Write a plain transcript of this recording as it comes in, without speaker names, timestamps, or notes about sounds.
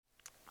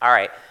All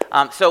right.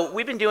 So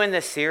we've been doing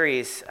this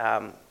series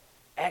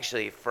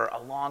actually for a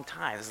long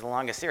time. This is the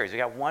longest series. We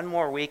got one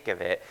more week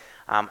of it.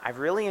 I've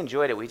really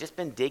enjoyed it. We've just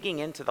been digging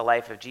into the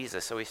life of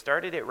Jesus. So we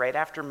started it right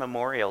after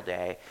Memorial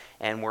Day,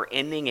 and we're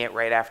ending it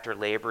right after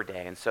Labor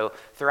Day. And so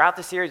throughout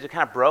the series, we've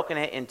kind of broken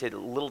it into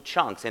little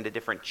chunks, into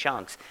different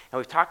chunks. And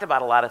we've talked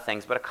about a lot of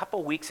things. But a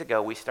couple weeks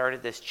ago, we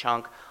started this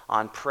chunk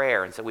on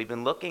prayer. And so we've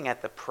been looking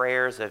at the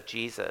prayers of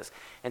Jesus.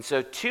 And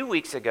so 2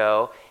 weeks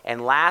ago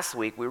and last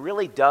week, we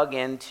really dug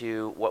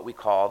into what we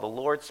call the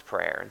Lord's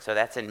Prayer. And so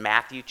that's in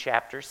Matthew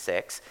chapter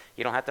 6.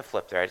 You don't have to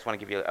flip there. I just want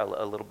to give you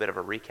a little bit of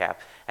a recap.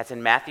 That's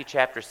in Matthew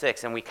chapter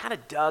 6. And we kind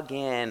of dug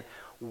in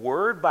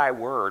word by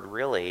word,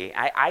 really.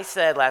 I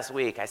said last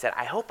week,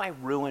 I hope I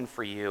ruin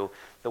for you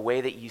the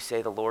way that you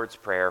say the Lord's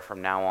Prayer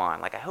from now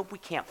on. Like, I hope we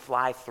can't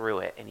fly through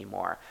it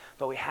anymore.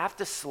 But we have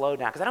to slow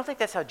down, because I don't think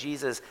that's how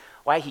Jesus,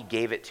 why he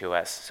gave it to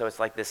us. So it's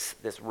like this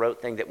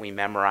rote thing that we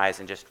memorize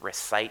and just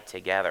recite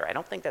together. I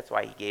don't think that's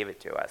why he gave it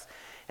to us.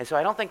 And so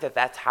I don't think that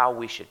that's how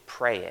we should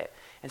pray it.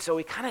 And so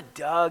we kind of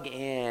dug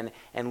in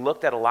and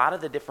looked at a lot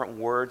of the different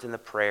words in the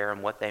prayer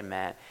and what they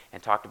meant,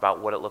 and talked about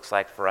what it looks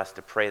like for us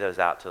to pray those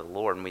out to the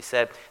Lord. And we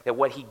said that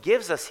what he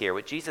gives us here,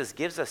 what Jesus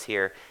gives us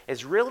here,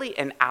 is really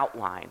an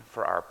outline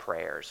for our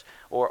prayers,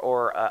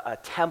 or a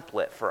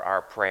template for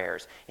our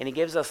prayers. And he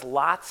gives us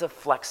lots of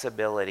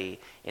flexibility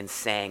in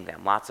saying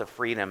them, lots of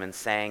freedom in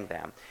saying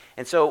them.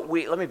 And so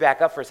let me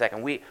back up for a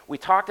second. We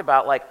talked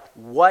about, like,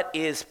 what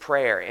is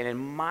prayer? And in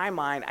my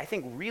mind, I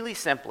think really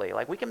simply,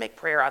 like, we can make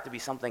prayer out to be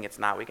something it's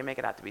not. We can make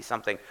it out to be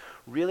something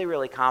really,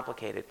 really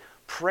complicated.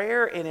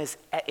 Prayer in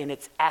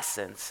its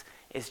essence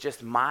is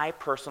just my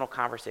personal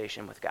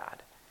conversation with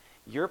God.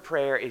 Your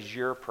prayer is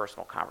your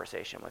personal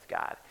conversation with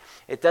God.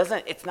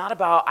 It's not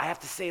about, I have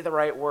to say the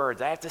right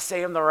words, I have to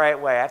say them the right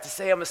way, I have to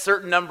say them a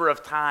certain number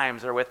of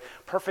times or with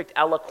perfect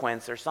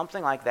eloquence or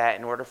something like that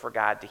in order for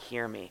God to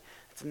hear me.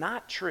 It's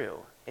not true.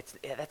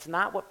 That's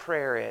not what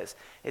prayer is.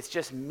 It's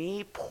just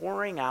me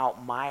pouring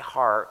out my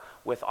heart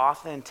with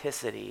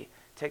authenticity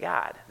to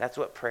God. That's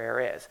what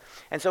prayer is.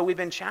 And so we've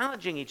been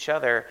challenging each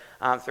other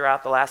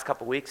throughout the last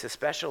couple weeks,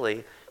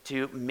 especially,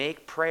 to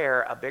make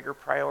prayer a bigger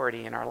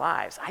priority in our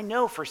lives. I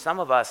know for some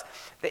of us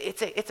that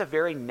it's a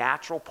very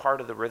natural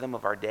part of the rhythm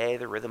of our day,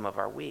 the rhythm of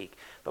our week.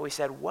 But we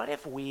said, what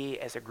if we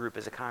as a group,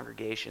 as a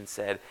congregation,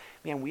 said,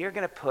 man, we are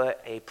going to put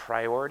a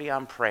priority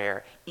on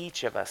prayer,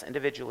 each of us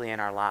individually in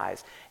our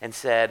lives, and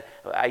said,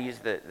 I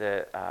used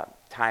the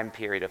time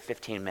period of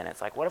 15 minutes.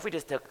 Like, what if we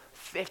just took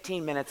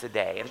 15 minutes a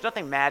day? And there's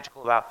nothing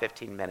magical about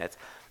 15 minutes.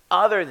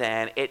 Other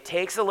than it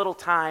takes a little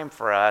time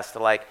for us to,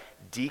 like,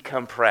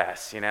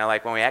 decompress,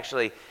 like when we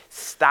actually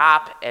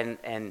stop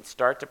and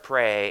start to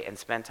pray and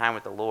spend time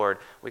with the Lord,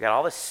 we got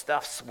all this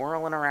stuff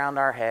swirling around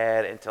our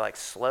head, and to, like,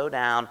 slow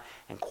down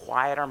and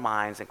quiet our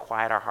minds and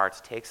quiet our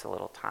hearts takes a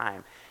little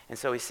time. And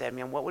so we said,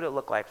 man, what would it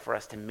look like for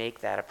us to make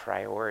that a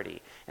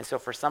priority? And so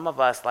for some of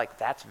us, like,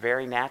 that's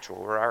very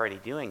natural. We're already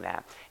doing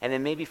that. And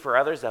then maybe for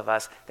others of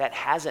us, that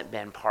hasn't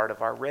been part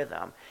of our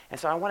rhythm. And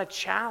so I want to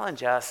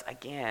challenge us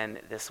again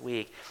this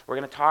week. We're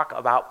going to talk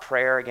about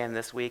prayer again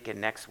this week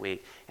and next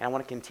week. And I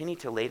want to continue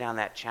to lay down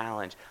that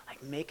challenge.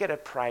 Like, make it a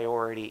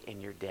priority in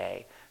your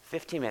day.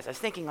 15 minutes. I was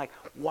thinking, like,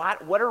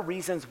 what are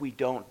reasons we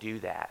don't do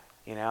that?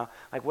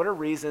 Like, what are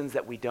reasons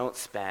that we don't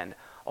spend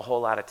a whole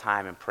lot of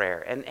time in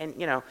prayer? And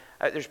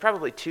there's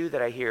probably two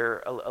that I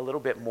hear a little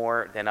bit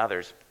more than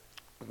others.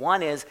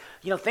 One is,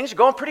 things are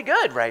going pretty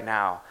good right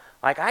now.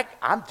 Like,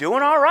 I'm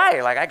doing all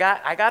right. Like,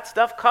 I got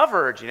stuff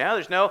covered.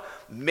 There's no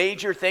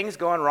major things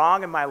going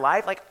wrong in my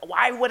life. Like,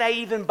 why would I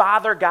even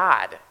bother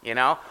God?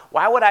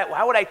 Why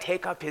would I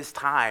take up his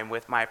time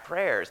with my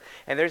prayers?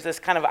 And there's this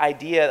kind of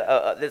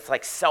idea that's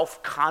like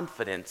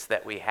self-confidence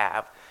that we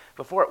have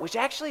before it, which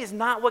actually is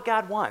not what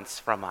God wants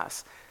from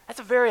us.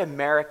 That's a very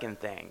American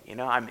thing.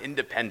 I'm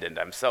independent,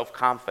 I'm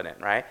self-confident,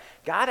 right?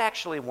 God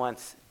actually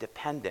wants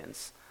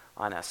dependence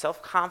on us.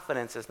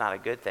 Self-confidence is not a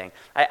good thing.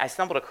 I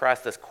stumbled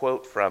across this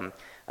quote from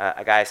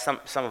a guy some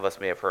of us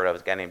may have heard of, a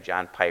guy named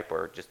John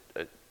Piper, just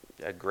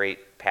a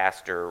great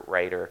pastor,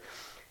 writer.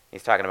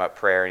 He's talking about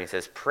prayer, and he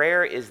says,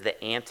 prayer is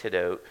the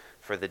antidote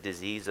for the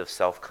disease of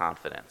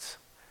self-confidence.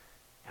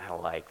 I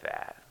like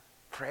that.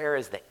 Prayer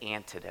is the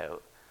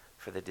antidote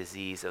for the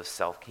disease of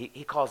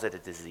he calls it a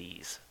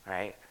disease,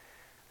 right?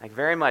 Like,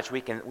 very much we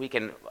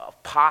can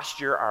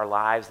posture our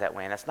lives that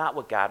way, and that's not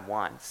what God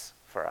wants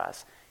for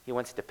us. He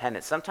wants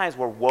dependence. Sometimes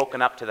we're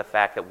woken up to the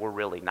fact that we're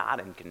really not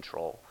in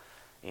control.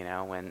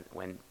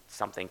 When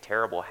something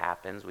terrible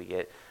happens, we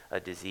get a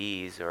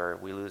disease, or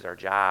we lose our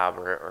job,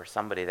 or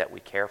somebody that we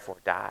care for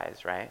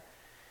dies, right?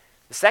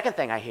 The second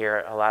thing I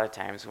hear a lot of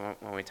times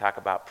when we talk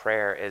about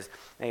prayer is,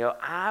 they go,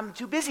 I'm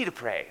too busy to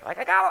pray. Like,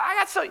 I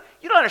got so,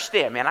 you don't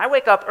understand, man. I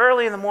wake up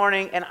early in the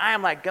morning, and I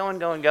am like going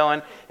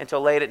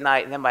until late at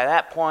night. And then by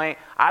that point,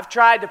 I've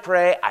tried to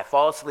pray. I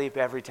fall asleep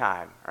every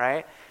time,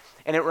 right?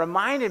 And it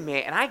reminded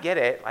me, and I get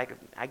it,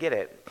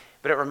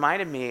 but it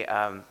reminded me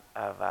of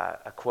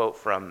a quote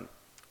from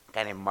a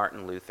guy named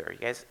Martin Luther. You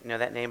guys know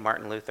that name,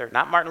 Martin Luther?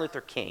 Not Martin Luther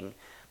King,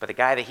 but the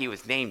guy that he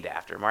was named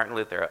after, Martin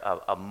Luther,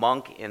 a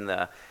monk in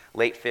the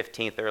late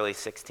 15th, early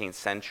 16th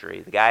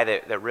century, the guy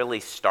that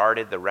really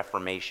started the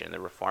Reformation, the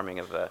reforming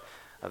of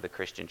the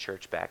Christian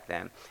church back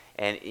then.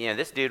 And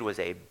this dude was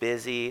a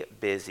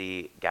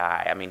busy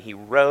guy. I mean, he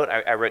wrote,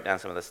 I wrote down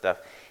some of the stuff.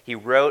 He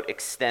wrote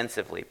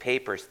extensively,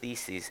 papers,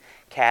 theses,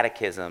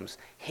 catechisms,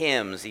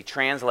 hymns. He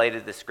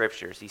translated the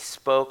scriptures. He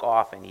spoke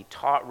often. He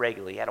taught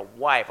regularly. He had a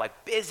wife,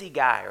 like busy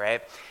guy,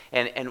 right?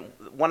 And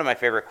one of my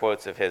favorite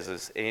quotes of his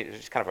is, he's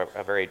just kind of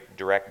a very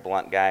direct,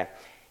 blunt guy.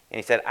 And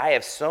he said, I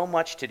have so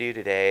much to do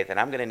today that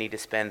I'm going to need to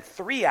spend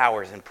 3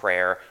 hours in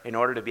prayer in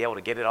order to be able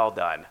to get it all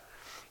done.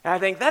 And I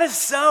think that is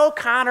so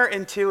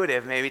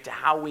counterintuitive maybe to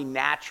how we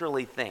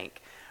naturally think,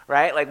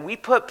 right? Like we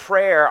put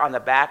prayer on the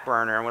back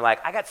burner and we're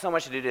like, I got so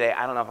much to do today,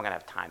 I don't know if I'm going to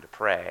have time to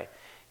pray.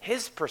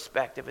 His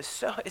perspective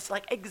is it's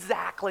like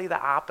exactly the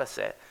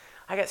opposite.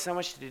 I got so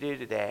much to do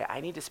today,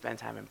 I need to spend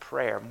time in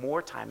prayer,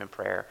 more time in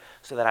prayer,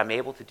 so that I'm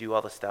able to do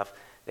all the stuff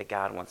that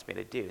God wants me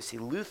to do. See,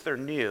 Luther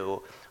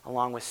knew,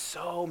 along with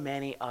so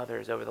many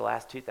others over the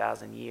last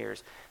 2,000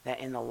 years,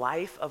 that in the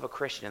life of a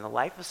Christian, in the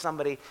life of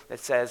somebody that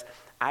says,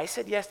 I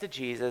said yes to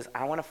Jesus,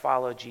 I want to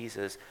follow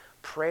Jesus,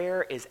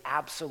 prayer is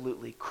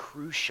absolutely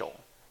crucial.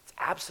 It's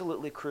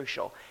absolutely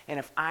crucial. And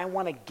if I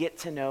want to get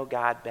to know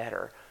God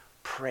better,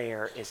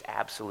 prayer is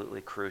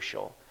absolutely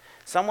crucial.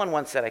 Someone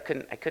once said, I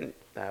couldn't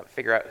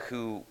figure out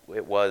who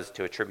it was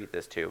to attribute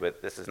this to,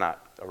 but this is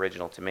not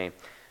original to me.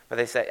 But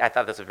they said, I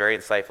thought this was very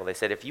insightful. They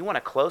said, if you want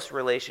a close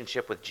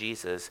relationship with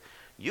Jesus,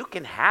 you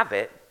can have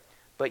it,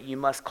 but you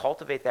must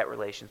cultivate that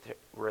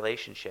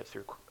relationship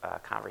through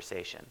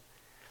conversation.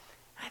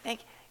 I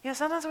think,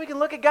 sometimes we can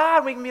look at God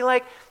and we can be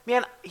like,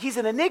 man, he's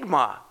an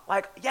enigma.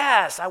 Like,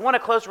 yes, I want a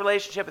close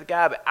relationship with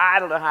God, but I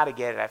don't know how to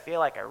get it. I feel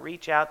like I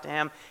reach out to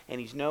him and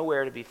he's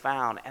nowhere to be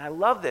found. And I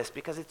love this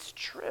because it's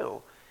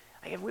true.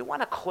 Like, if we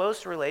want a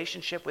close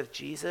relationship with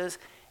Jesus,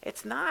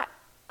 it's not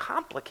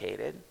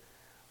complicated.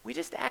 We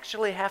just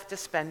actually have to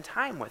spend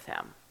time with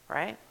him,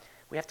 right?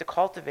 We have to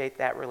cultivate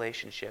that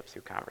relationship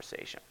through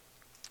conversation.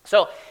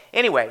 So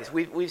anyways,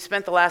 we've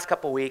spent the last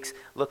couple weeks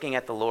looking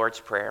at the Lord's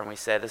Prayer, and we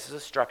said this is a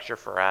structure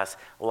for us,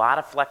 a lot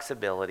of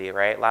flexibility,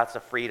 right? Lots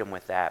of freedom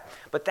with that.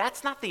 But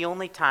that's not the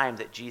only time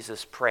that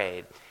Jesus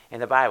prayed in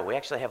the Bible. We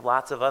actually have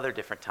lots of other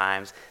different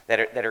times that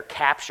are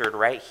captured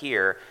right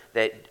here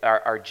that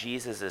are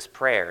Jesus'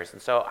 prayers.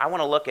 And so I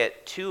want to look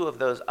at two of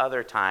those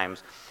other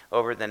times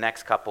over the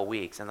next couple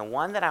weeks. And the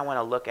one that I want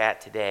to look at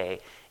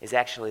today is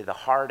actually the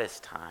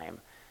hardest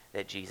time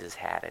that Jesus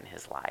had in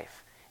his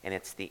life. And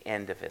it's the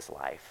end of his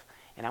life.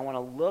 And I want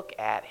to look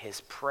at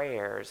his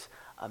prayers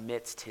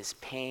amidst his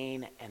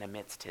pain and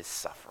amidst his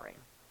suffering.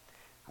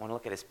 I want to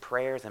look at his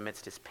prayers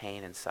amidst his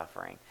pain and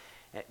suffering.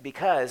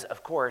 Because,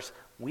 of course,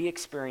 we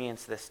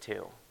experience this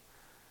too,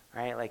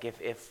 right? Like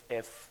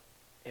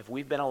if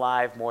we've been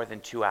alive more than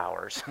 2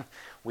 hours,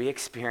 we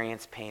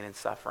experience pain and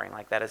suffering.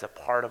 Like that is a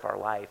part of our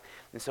life.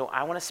 And so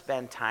I want to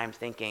spend time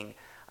thinking,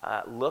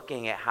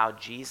 looking at how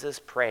Jesus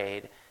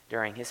prayed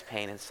during his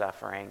pain and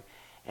suffering,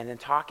 and then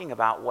talking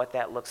about what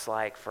that looks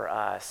like for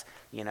us,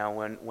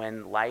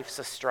 when life's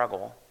a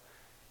struggle,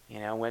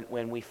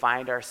 when we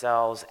find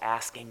ourselves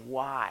asking,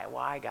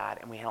 why God,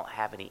 and we don't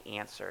have any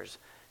answers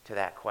to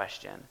that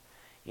question.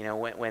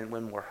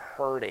 When we're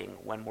hurting,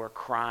 when we're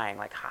crying,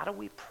 like how do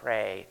we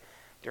pray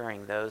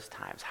during those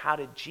times? How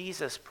did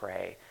Jesus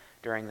pray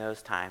during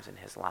those times in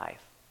his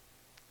life?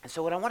 And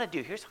so what I want to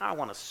do, here's how I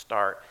want to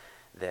start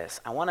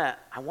this.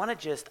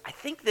 I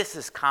think this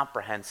is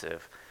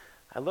comprehensive.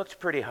 I looked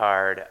pretty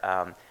hard.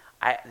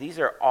 These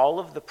are all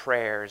of the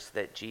prayers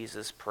that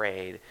Jesus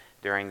prayed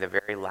during the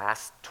very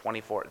last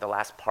the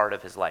last part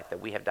of his life that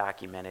we have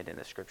documented in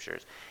the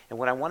scriptures. And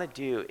what I want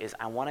to do is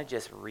I want to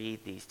just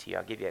read these to you.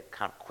 I'll give you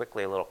kind of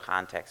quickly a little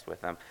context with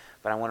them,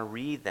 but I want to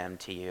read them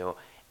to you.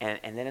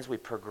 And then as we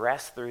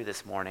progress through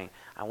this morning,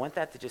 I want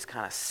that to just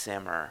kind of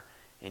simmer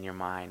in your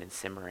mind and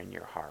simmer in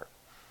your heart.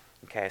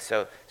 Okay,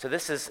 so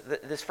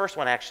this first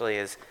one actually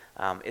is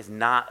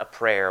not a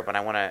prayer, but I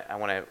want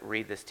to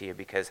read this to you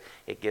because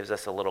it gives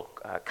us a little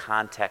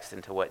context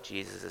into what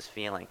Jesus is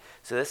feeling.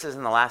 So this is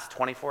in the last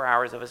 24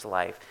 hours of his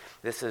life.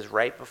 This is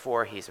right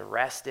before he's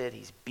arrested,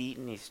 he's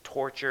beaten, he's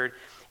tortured,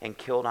 and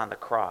killed on the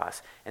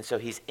cross. And so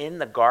he's in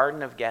the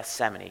Garden of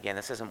Gethsemane. Again,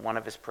 this isn't one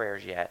of his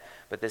prayers yet,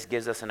 but this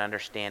gives us an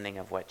understanding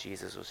of what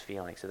Jesus was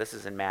feeling. So this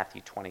is in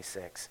Matthew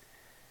 26.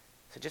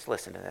 So just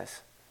listen to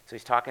this. So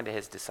he's talking to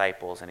his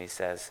disciples, and he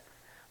says,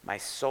 "My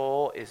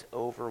soul is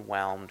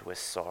overwhelmed with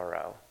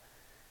sorrow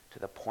to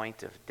the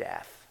point of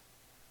death.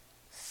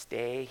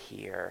 Stay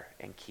here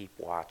and keep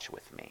watch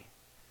with me."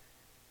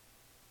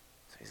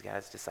 So he's got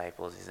his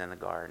disciples. He's in the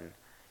garden.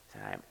 He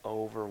said, "I am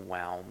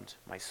overwhelmed.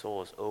 My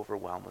soul is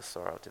overwhelmed with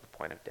sorrow to the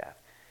point of death.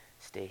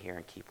 Stay here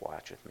and keep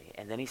watch with me."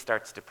 And then he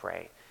starts to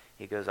pray.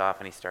 He goes off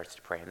and he starts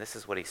to pray. And this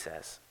is what he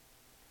says.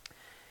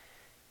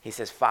 He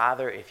says,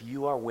 "Father, if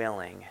you are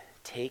willing,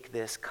 take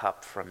this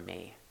cup from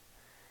me.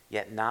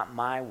 Yet not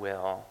my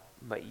will,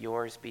 but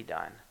yours be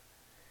done."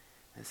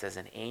 And it says,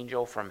 an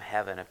angel from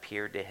heaven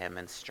appeared to him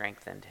and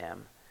strengthened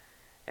him.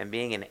 And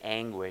being in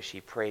anguish,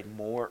 he prayed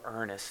more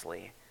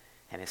earnestly,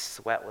 and his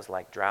sweat was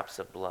like drops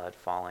of blood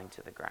falling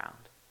to the ground.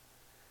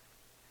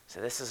 So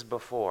this is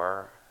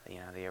before,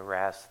 the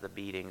arrest, the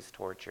beatings,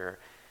 torture,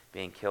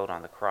 being killed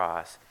on the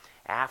cross.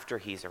 After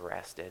he's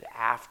arrested,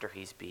 after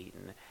he's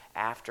beaten,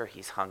 after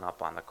he's hung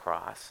up on the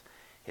cross,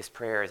 his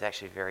prayer is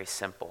actually very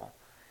simple.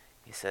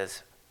 He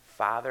says,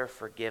 Father,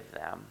 forgive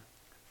them,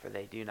 for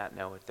they do not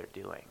know what they're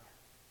doing.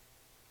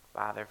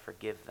 Father,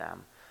 forgive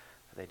them,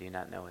 for they do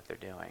not know what they're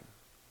doing.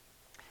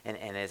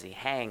 And as he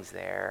hangs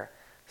there,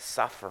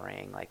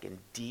 suffering, like in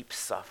deep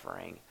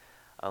suffering,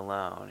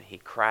 alone, he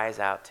cries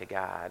out to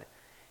God,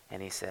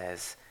 and he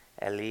says,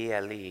 Eli,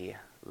 Eli,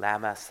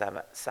 lama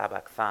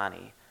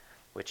sabachthani,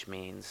 which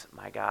means,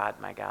 my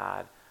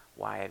God,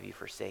 why have you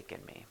forsaken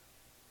me?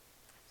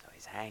 So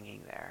he's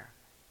hanging there.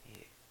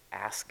 He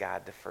asks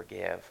God to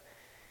forgive.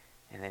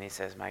 And then he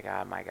says, my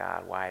God,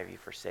 why have you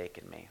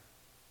forsaken me?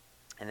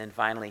 And then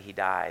finally he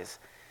dies.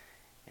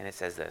 And it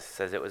says this. It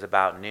says, it was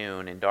about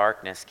noon, and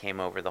darkness came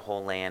over the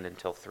whole land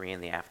until 3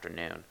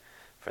 p.m,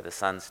 for the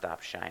sun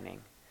stopped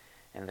shining.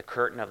 And the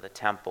curtain of the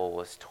temple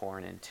was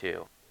torn in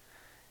two.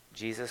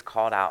 Jesus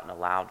called out in a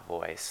loud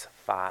voice,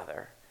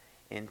 Father,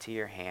 into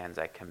your hands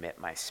I commit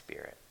my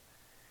spirit.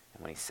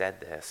 And when he said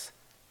this,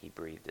 he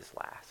breathed his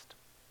last.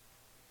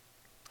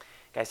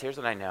 Guys, here's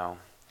what I know.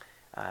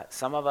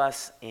 Some of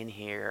us in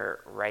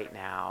here right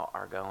now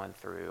are going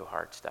through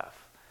hard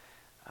stuff.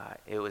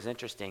 It was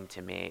interesting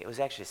to me. It was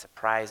actually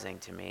surprising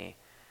to me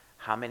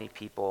how many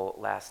people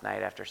last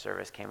night after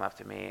service came up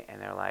to me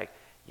and they're like,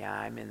 yeah,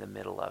 I'm in the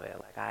middle of it.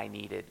 Like I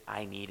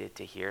needed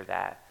to hear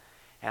that.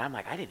 And I'm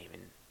like,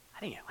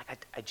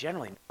 I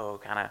generally know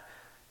kind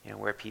of,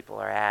 where people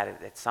are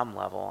at some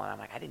level. And I'm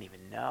like, I didn't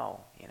even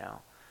know,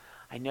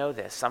 I know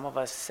this. Some of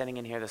us sitting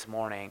in here this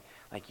morning,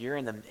 like you're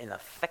in the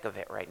thick of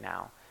it right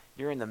now.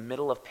 You're in the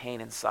middle of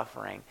pain and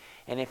suffering.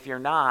 And if you're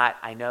not,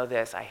 I know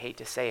this, I hate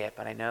to say it,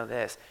 but I know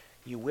this,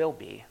 you will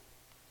be.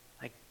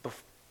 Like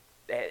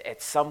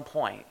at some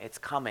point, it's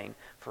coming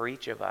for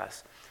each of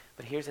us.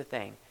 But here's the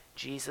thing,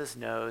 Jesus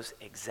knows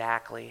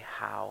exactly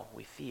how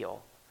we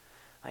feel.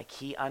 Like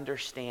he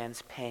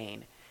understands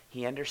pain.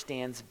 He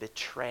understands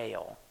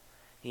betrayal.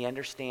 He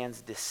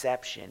understands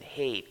deception,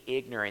 hate,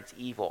 ignorance,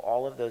 evil,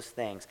 all of those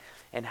things,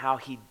 and how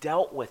he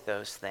dealt with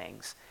those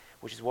things,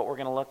 which is what we're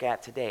going to look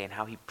at today, and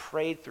how he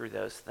prayed through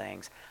those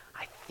things,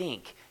 I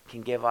think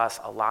can give us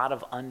a lot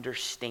of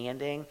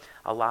understanding,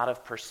 a lot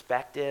of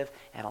perspective,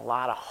 and a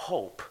lot of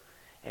hope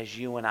as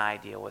you and I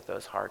deal with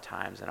those hard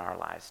times in our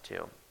lives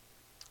too.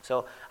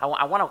 So I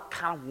want to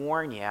kind of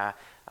warn you,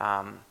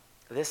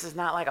 this is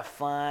not like a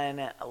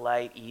fun,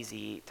 light,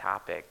 easy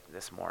topic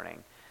this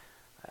morning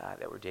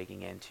that we're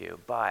digging into,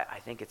 but I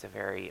think it's a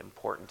very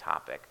important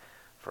topic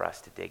for us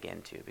to dig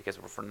into, because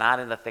if we're not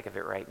in the thick of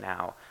it right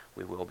now,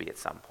 we will be at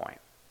some point.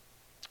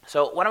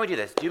 So why don't we do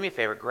this? Do me a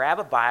favor, grab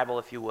a Bible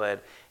if you would,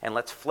 and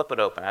let's flip it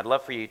open. I'd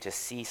love for you to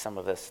see some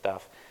of this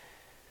stuff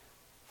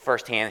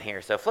firsthand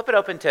here. So flip it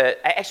open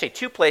to actually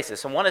two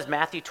places. So one is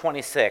Matthew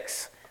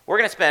 26. We're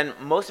going to spend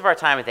most of our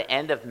time at the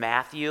end of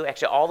Matthew.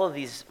 Actually, all of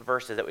these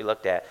verses that we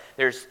looked at,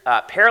 there's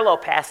parallel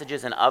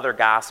passages in other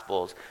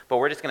Gospels, but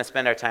we're just going to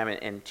spend our time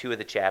in two of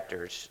the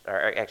chapters,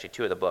 or actually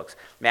two of the books.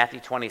 Matthew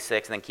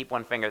 26, and then keep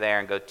one finger there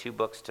and go 2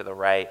 books to the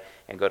right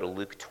and go to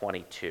Luke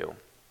 22.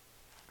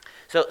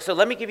 So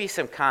let me give you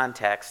some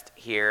context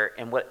here,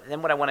 and what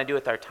I want to do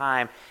with our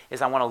time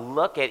is I want to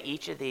look at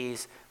each of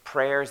these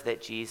prayers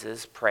that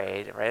Jesus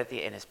prayed right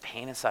in his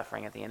pain and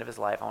suffering at the end of his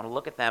life. I want to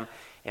look at them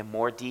in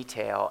more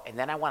detail, and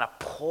then I want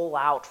to pull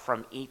out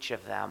from each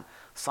of them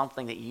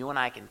something that you and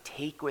I can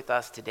take with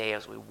us today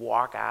as we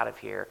walk out of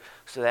here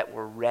so that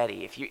we're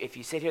ready. If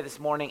you sit here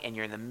this morning and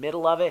you're in the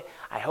middle of it,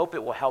 I hope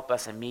it will help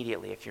us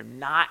immediately. If you're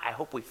not, I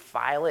hope we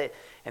file it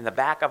in the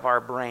back of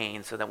our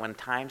brain so that when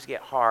times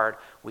get hard,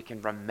 we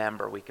can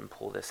remember, we can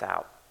pull this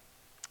out.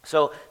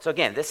 So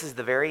again, this is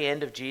the very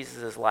end of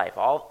Jesus' life.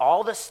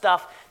 All the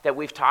stuff that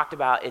we've talked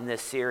about in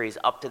this series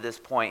up to this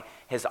point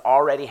has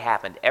already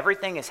happened.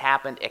 Everything has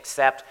happened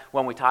except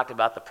when we talked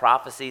about the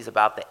prophecies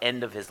about the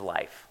end of his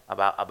life,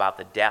 about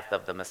the death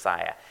of the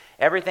Messiah.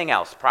 Everything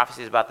else,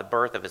 prophecies about the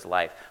birth of his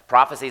life,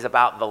 prophecies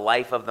about the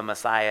life of the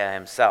Messiah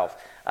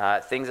himself,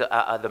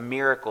 the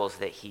miracles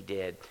that he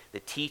did,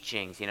 the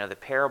teachings, the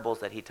parables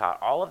that he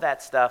taught, all of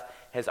that stuff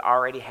has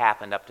already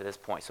happened up to this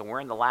point. So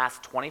we're in the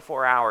last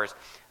 24 hours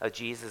of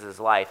Jesus'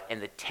 life,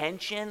 and the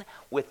tension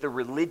with the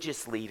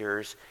religious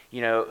leaders,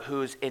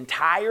 whose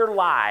entire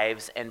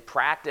lives and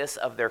practice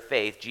of their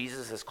faith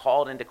Jesus has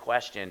called into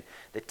question,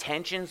 the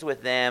tensions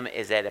with them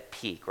is at a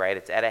peak, right?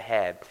 It's at a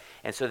head.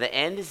 And so the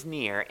end is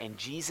near, and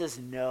Jesus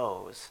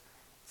knows.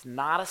 It's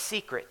not a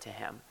secret to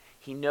him.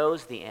 He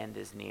knows the end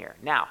is near.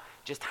 Now,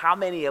 just how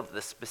many of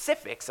the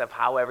specifics of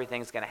how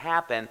everything's going to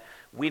happen,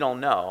 we don't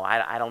know.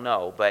 I don't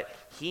know. But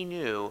he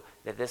knew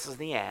that this is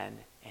the end,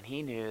 and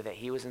he knew that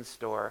he was in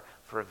store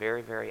for a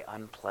very, very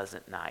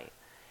unpleasant night.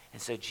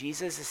 And so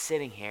Jesus is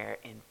sitting here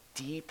in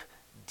deep,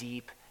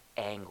 deep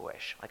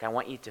anguish. Like, I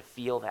want you to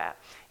feel that.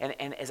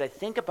 And as I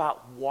think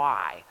about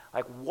why,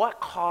 like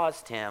what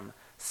caused him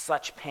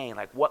such pain?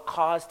 Like, what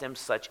caused him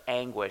such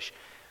anguish?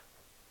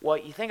 Well,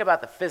 you think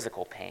about the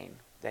physical pain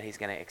that he's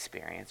going to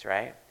experience,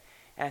 right?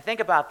 And I think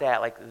about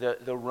that, like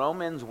the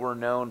Romans were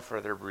known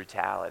for their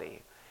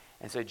brutality.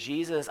 And so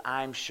Jesus,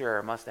 I'm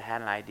sure, must have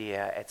had an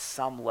idea at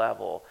some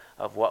level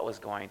of what was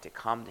going to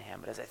come to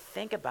him. But as I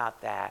think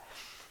about that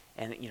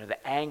and,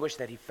 the anguish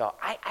that he felt,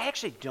 I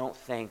actually don't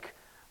think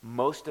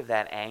most of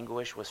that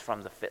anguish was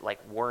from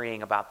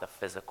worrying about the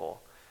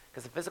physical.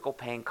 Because the physical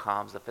pain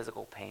comes, the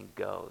physical pain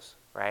goes,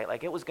 right?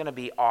 Like, it was going to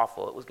be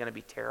awful. It was going to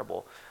be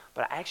terrible.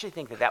 But I actually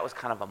think that was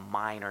kind of a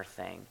minor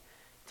thing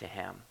to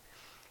him.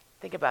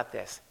 Think about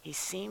this. He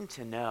seemed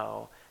to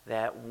know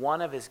that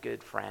one of his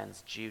good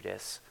friends,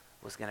 Judas,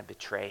 was going to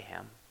betray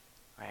him,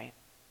 right?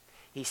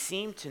 He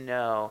seemed to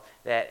know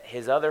that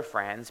his other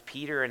friends,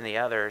 Peter and the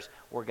others,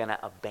 were going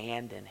to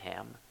abandon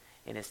him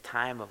in his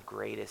time of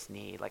greatest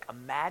need. Like,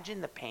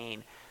 imagine the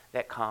pain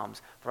that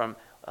comes from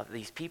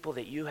these people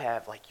that you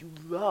have, you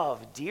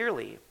love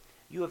dearly.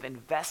 You have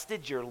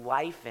invested your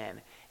life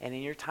in, and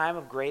in your time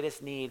of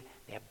greatest need,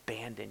 they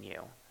abandon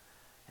you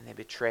and they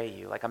betray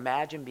you. Like,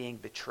 imagine being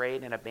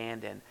betrayed and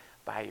abandoned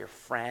by your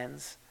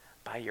friends,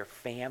 by your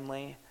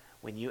family,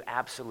 when you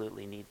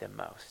absolutely need them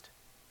most,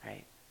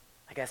 right?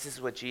 I guess this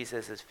is what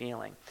Jesus is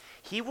feeling.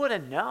 He would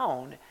have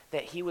known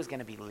that he was going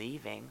to be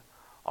leaving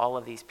all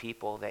of these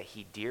people that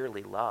he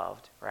dearly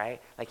loved,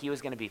 right? Like, he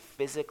was going to be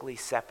physically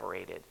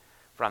separated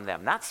from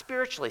them. Not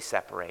spiritually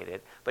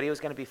separated, but he was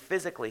going to be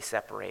physically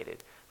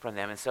separated from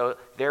them. And so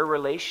their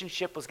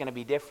relationship was going to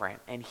be different.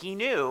 And he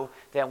knew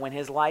that when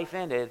his life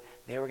ended,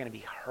 they were going to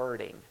be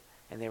hurting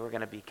and they were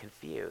going to be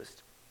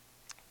confused.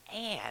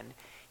 And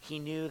he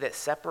knew that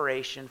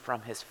separation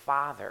from his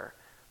Father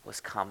was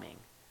coming.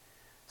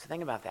 So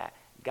think about that.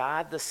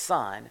 God the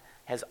Son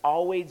had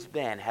always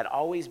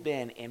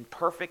been in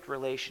perfect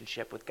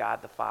relationship with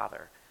God the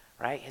Father,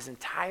 right? His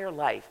entire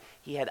life,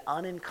 he had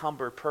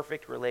unencumbered,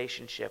 perfect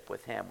relationship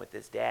with him, with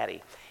his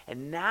daddy.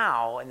 And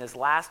now, in his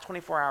last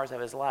 24 hours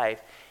of his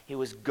life, he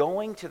was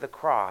going to the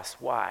cross.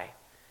 Why?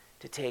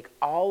 To take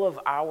all of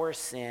our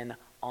sin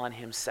on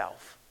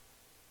himself,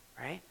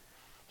 right?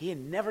 He had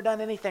never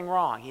done anything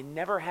wrong. He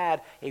never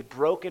had a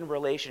broken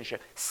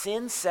relationship.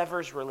 Sin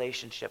severs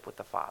relationship with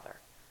the Father.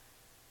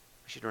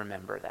 We should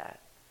remember that.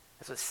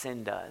 That's what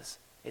sin does.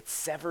 It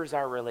severs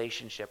our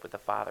relationship with the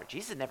Father.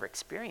 Jesus never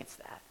experienced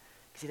that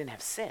because he didn't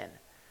have sin.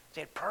 He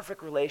had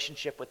perfect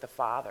relationship with the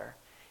Father.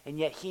 And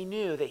yet he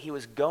knew that he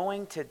was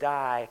going to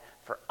die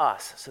for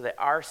us so that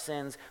our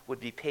sins would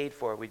be paid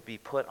for, would be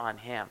put on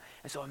him.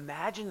 And so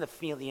imagine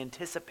the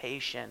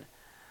anticipation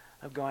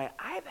of going,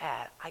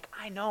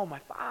 I know my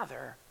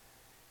Father.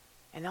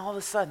 And all of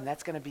a sudden,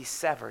 that's going to be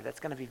severed.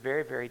 That's going to be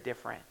very, very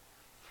different.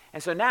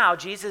 And so now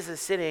Jesus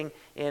is sitting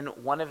in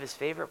one of his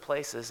favorite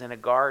places in a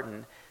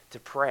garden to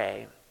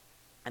pray.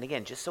 And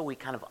again, just so we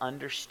kind of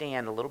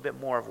understand a little bit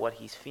more of what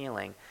he's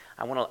feeling,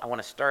 I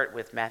want to start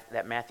with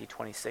that Matthew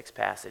 26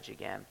 passage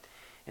again.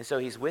 And so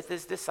he's with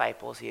his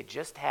disciples. He had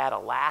just had a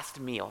last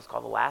meal. It's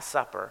called the Last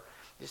Supper.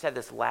 He just had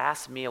this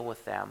last meal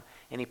with them.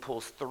 And he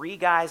pulls three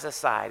guys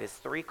aside, his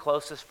three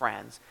closest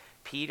friends,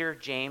 Peter,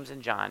 James,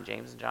 and John.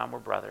 James and John were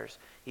brothers.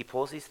 He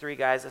pulls these three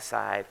guys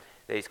aside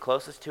that he's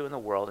closest to in the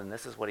world, and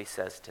this is what he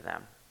says to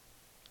them.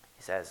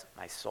 He says,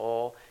 "My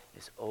soul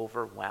is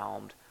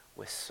overwhelmed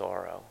with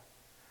sorrow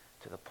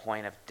to the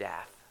point of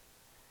death."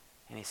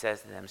 And he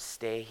says to them,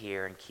 "Stay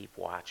here and keep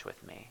watch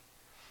with me."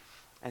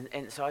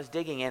 And so I was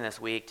digging in this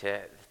week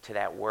to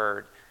that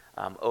word.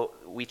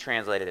 We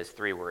translate it as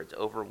three words: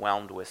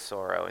 overwhelmed with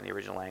sorrow. In the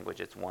original language,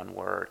 it's one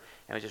word.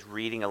 And I was just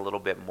reading a little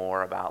bit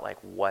more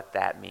about what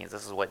that means.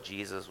 This is what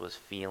Jesus was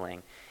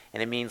feeling.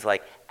 And it means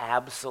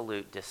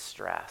absolute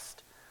distress,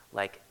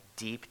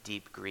 deep,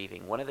 deep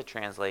grieving. One of the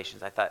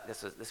translations, I thought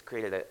this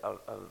created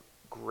a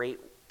great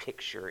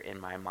picture in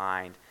my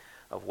mind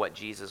of what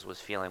Jesus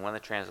was feeling. One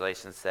of the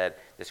translations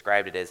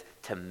described it as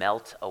to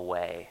melt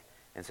away.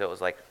 And so it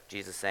was like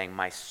Jesus saying,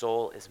 "My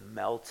soul is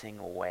melting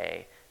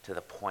away to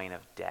the point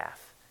of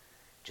death,"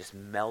 just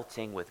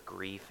melting with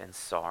grief and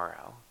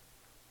sorrow.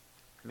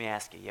 Let me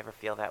ask you ever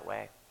feel that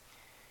way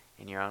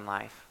in your own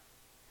life?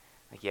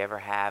 You ever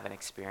have and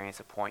experience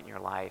a point in your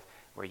life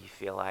where you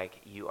feel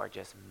like you are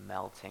just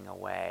melting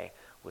away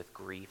with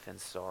grief and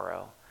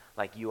sorrow?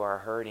 Like you are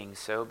hurting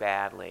so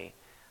badly.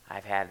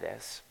 I've had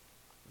this.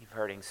 You're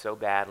hurting so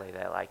badly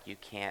that you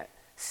can't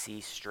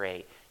see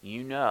straight.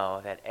 You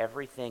know that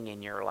everything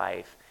in your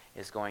life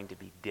is going to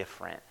be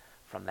different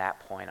from that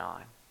point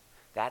on.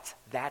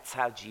 That's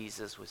how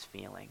Jesus was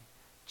feeling.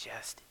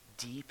 Just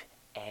deep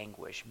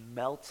anguish,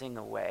 melting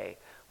away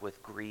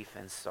with grief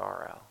and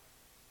sorrow.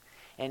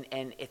 And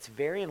it's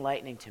very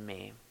enlightening to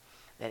me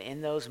that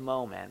in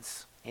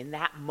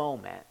that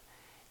moment,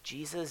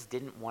 Jesus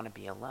didn't want to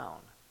be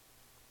alone.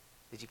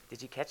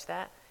 Did you catch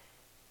that?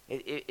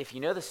 If you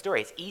know the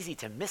story, it's easy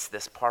to miss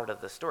this part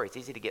of the story. It's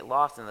easy to get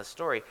lost in the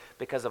story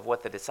because of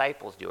what the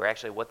disciples do, or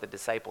actually what the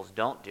disciples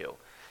don't do.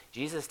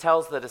 Jesus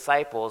tells the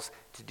disciples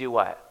to do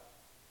what?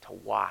 To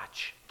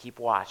watch. Keep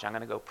watch. I'm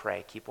going to go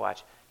pray. Keep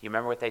watch. You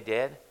remember what they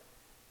did?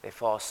 They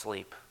fall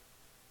asleep.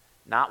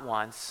 Not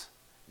once,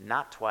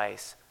 not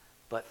twice,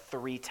 but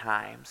 3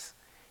 times.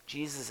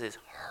 Jesus is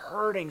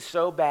hurting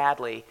so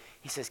badly.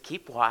 He says,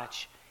 keep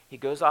watch. He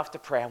goes off to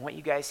pray. I want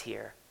you guys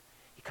here.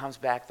 He comes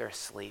back, they're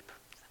asleep.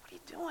 What are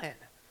you doing?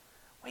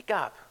 Wake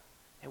up.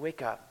 They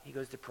wake up. He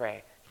goes to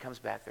pray. He comes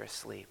back, they're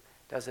asleep.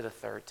 Does it a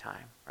 3rd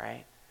time,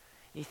 right?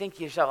 And you think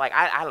to yourself, like,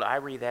 I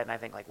read that and I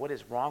think, like, what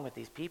is wrong with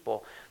these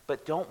people?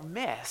 But don't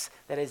miss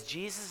that as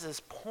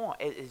Jesus'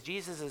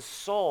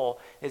 soul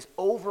is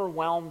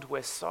overwhelmed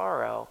with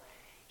sorrow,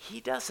 he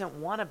doesn't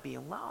want to be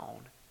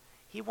alone.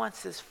 He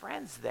wants his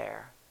friends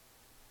there.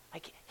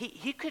 Like,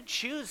 he could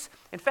choose.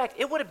 In fact,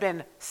 it would have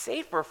been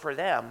safer for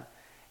them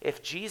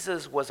if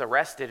Jesus was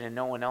arrested and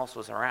no one else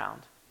was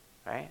around,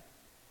 right?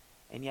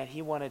 And yet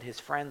he wanted his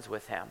friends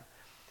with him.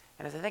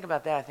 And as I think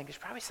about that, I think there's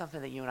probably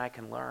something that you and I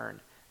can learn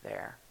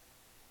there.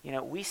 You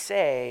know, we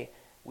say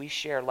we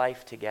share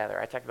life together.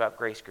 I talked about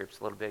grace groups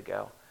a little bit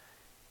ago.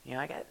 You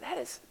know, that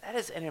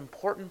is an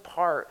important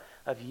part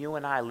of you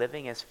and I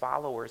living as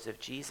followers of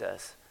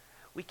Jesus.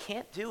 We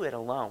can't do it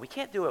alone. We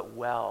can't do it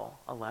well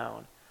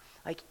alone.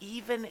 Like,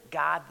 even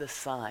God the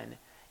Son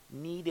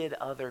needed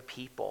other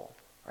people,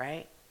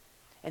 right?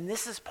 And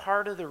this is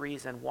part of the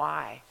reason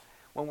why,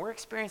 when we're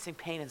experiencing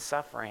pain and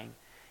suffering,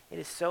 it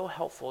is so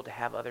helpful to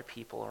have other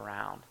people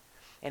around.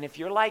 And if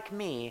you're like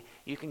me,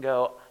 you can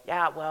go,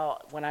 yeah,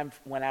 well, when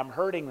I'm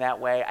hurting that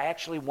way, I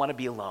actually want to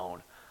be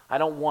alone. I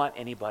don't want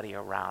anybody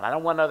around. I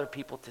don't want other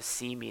people to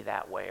see me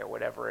that way or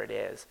whatever it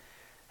is.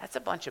 That's a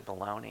bunch of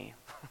baloney.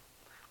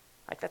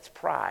 Like, that's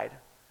pride.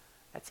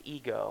 That's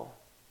ego,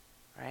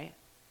 right?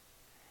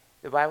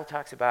 The Bible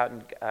talks about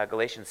in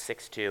Galatians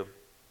 6:2,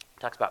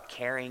 talks about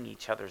carrying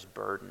each other's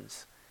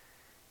burdens.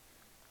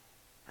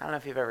 I don't know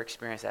if you've ever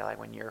experienced that, like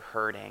when you're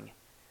hurting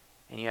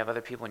and you have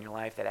other people in your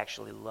life that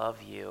actually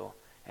love you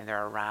and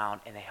they're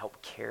around and they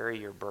help carry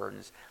your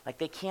burdens. Like,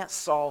 they can't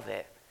solve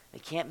it. They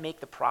can't make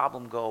the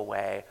problem go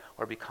away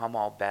or become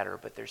all better,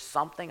 but there's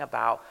something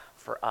about,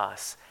 for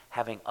us,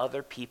 having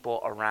other people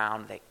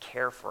around that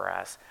care for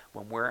us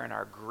when we're in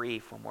our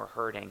grief, when we're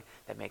hurting,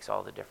 that makes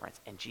all the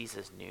difference. And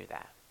Jesus knew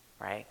that,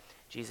 right?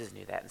 Jesus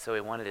knew that, and so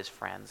he wanted his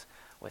friends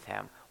with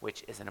him,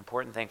 which is an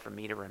important thing for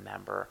me to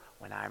remember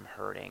when I'm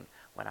hurting,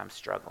 when I'm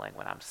struggling,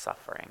 when I'm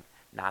suffering,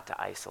 not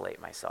to isolate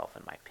myself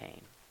in my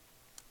pain.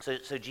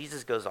 So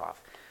Jesus goes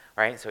off.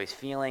 Right? So he's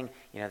feeling,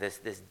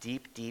 this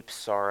deep, deep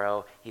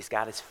sorrow. He's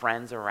got his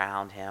friends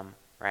around him,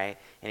 right?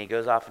 And he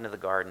goes off into the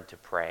garden to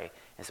pray.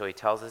 And so he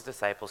tells his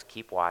disciples,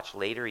 keep watch.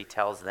 Later he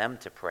tells them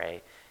to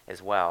pray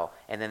as well.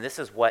 And then this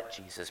is what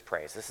Jesus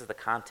prays. This is the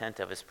content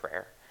of his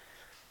prayer.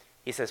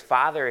 He says,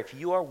 Father, if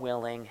you are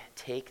willing,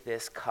 take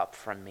this cup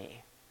from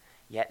me.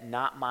 Yet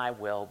not my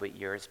will, but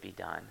yours be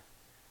done.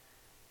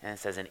 And it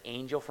says, an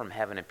angel from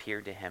heaven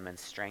appeared to him and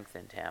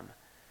strengthened him.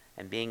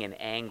 And being in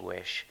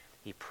anguish,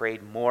 he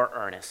prayed more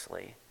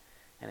earnestly,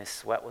 and his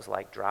sweat was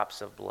like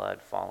drops of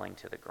blood falling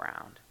to the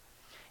ground.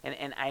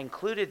 And I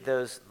included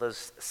those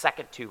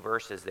second 2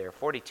 verses there.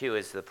 42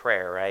 is the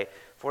prayer, right?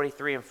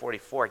 43 and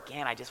 44,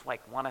 again, I just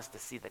want us to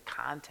see the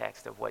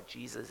context of what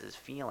Jesus is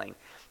feeling,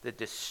 the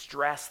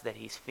distress that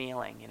he's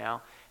feeling,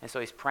 And so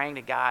he's praying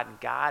to God, and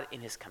God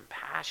in his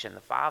compassion, the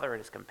Father in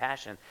his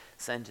compassion,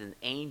 sends an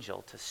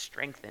angel to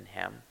strengthen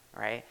him,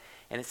 right?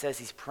 And it says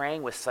he's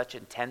praying with such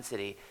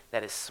intensity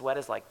that his sweat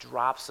is like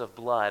drops of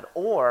blood.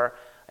 Or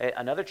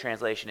another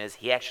translation is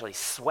he actually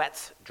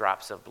sweats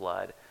drops of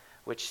blood,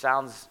 which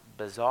sounds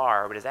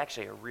bizarre, but is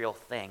actually a real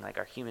thing. Like,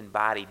 our human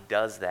body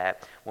does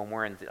that when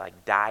we're in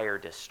like dire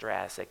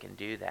distress. It can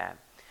do that.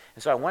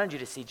 And so I wanted you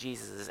to see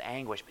Jesus'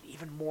 anguish, but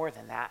even more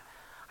than that,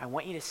 I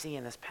want you to see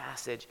in this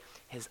passage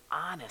his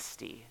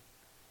honesty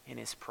in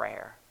his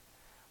prayer.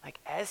 Like,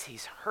 as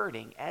he's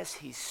hurting, as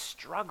he's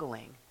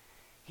struggling,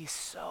 he's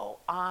so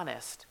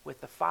honest with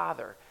the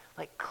Father.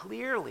 Like,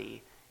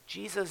 clearly,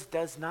 Jesus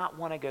does not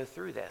want to go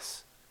through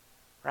this,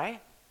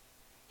 right?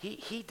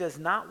 He does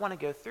not want to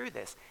go through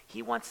this.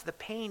 He wants the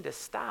pain to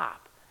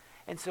stop.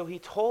 And so he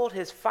told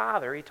his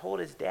Father, he told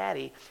his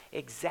daddy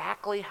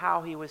exactly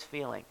how he was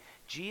feeling.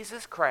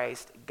 Jesus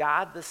Christ,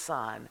 God the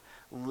Son,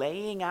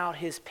 laying out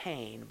his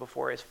pain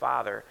before his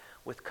Father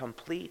with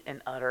complete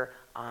and utter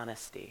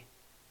honesty.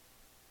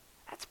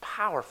 That's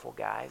powerful,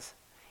 guys.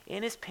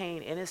 In his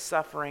pain, in his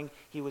suffering,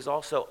 he was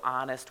also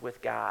honest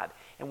with God.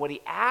 And what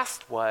he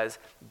asked was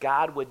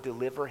God would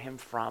deliver him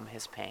from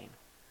his pain,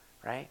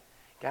 right?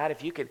 God,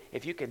 if you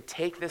can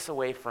take this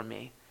away from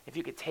me, if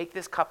you could take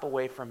this cup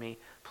away from me,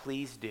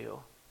 please do.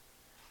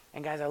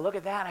 And guys, I look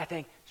at that and I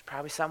think there's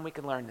probably something we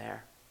can learn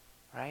there,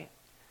 right?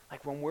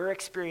 Like, when we're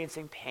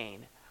experiencing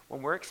pain,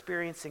 when we're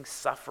experiencing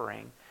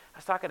suffering. I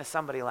was talking to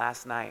somebody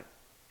last night,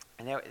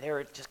 and they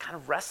were just kind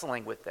of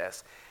wrestling with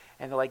this.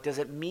 And they're like, does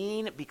it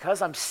mean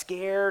because I'm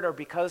scared or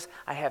because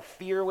I have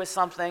fear with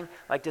something,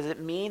 like, does it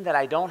mean that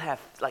I don't have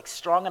like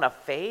strong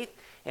enough faith?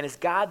 And is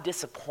God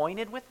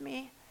disappointed with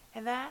me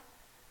in that?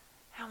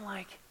 And I'm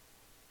like,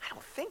 I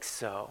don't think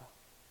so.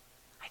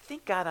 I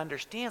think God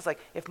understands. Like,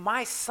 if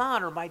my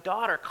son or my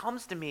daughter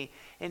comes to me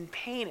in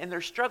pain and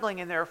they're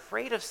struggling and they're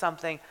afraid of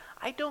something,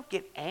 I don't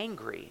get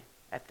angry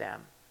at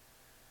them.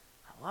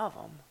 I love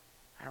them.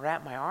 I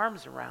wrap my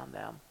arms around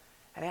them,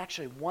 and I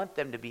actually want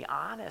them to be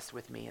honest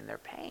with me in their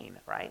pain,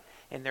 right?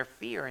 In their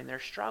fear, in their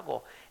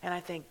struggle. And I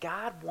think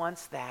God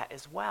wants that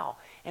as well.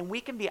 And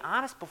we can be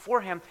honest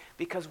before him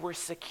because we're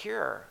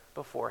secure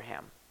before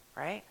him,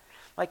 right?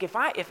 Like if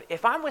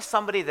I'm with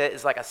somebody that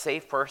is like a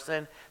safe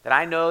person, that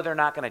I know they're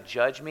not going to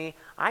judge me,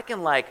 I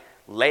can like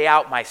lay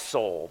out my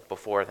soul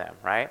before them,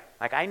 right?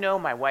 Like I know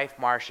my wife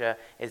Marcia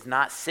is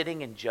not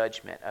sitting in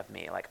judgment of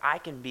me. Like I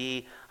can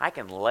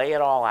lay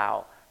it all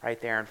out right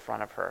there in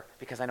front of her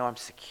because I know I'm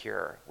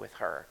secure with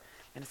her.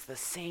 And it's the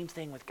same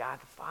thing with God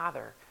the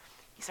Father.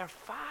 He's our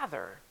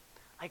Father.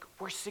 Like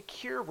we're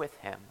secure with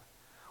him.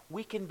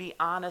 We can be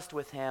honest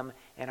with him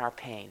in our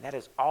pain. That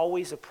is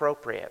always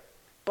appropriate.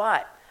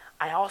 But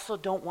I also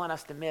don't want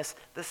us to miss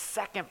the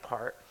second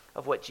part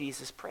of what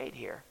Jesus prayed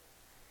here.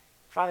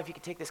 Father, if you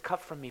could take this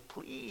cup from me,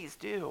 please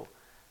do.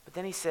 But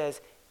then he says,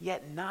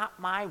 yet not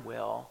my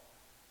will,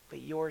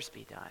 but yours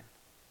be done.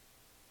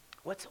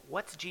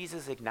 What's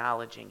Jesus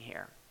acknowledging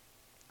here?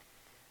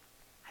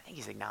 I think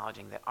he's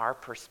acknowledging that our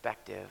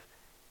perspective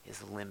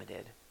is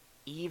limited.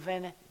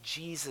 Even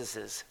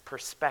Jesus'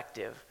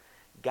 perspective,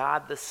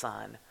 God the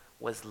Son,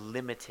 was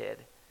limited,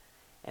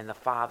 and the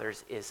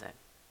Father's isn't.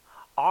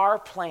 Our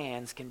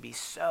plans can be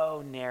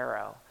so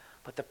narrow,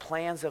 but the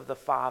plans of the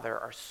Father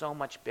are so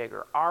much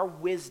bigger. Our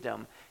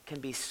wisdom can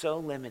be so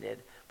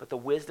limited, but the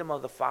wisdom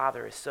of the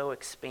Father is so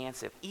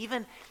expansive.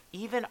 Even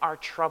our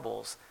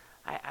troubles,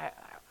 I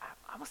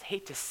almost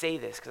hate to say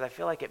this because I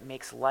feel like it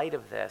makes light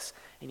of this,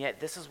 and yet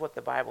this is what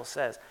the Bible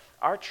says.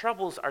 Our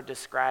troubles are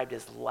described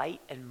as light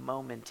and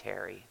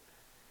momentary.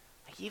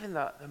 Like even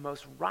the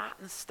most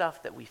rotten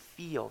stuff that we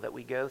feel, that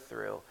we go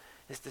through,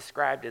 is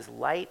described as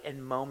light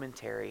and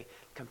momentary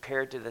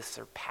compared to the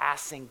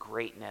surpassing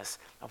greatness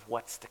of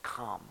what's to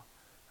come,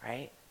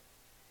 right?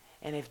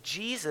 And if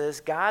Jesus,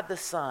 God the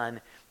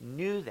Son,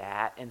 knew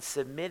that and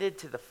submitted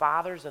to the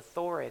Father's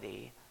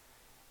authority,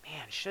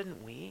 man,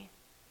 shouldn't we?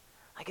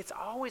 Like it's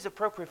always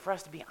appropriate for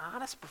us to be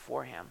honest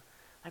before him.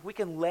 Like we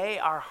can lay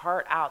our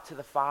heart out to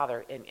the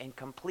Father in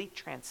complete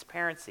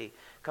transparency,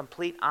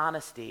 complete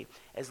honesty,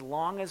 as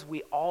long as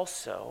we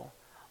also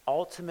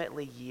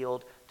ultimately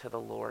yield to the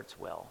Lord's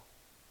will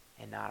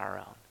and not our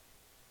own,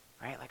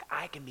 right? Like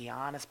I can be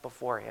honest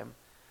before him,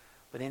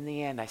 but in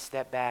the end I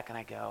step back and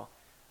I go,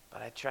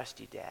 but I trust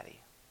you, Daddy.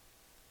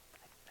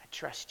 I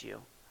trust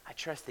you. I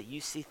trust that you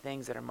see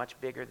things that are much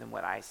bigger than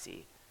what I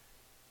see.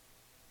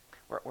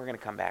 We're going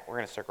to come back. We're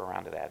going to circle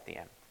around to that at the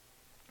end.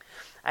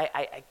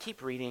 I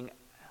keep reading,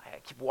 I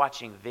keep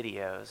watching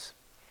videos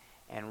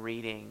and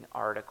reading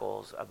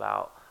articles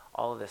about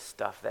all of this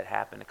stuff that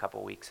happened a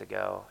couple weeks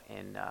ago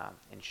in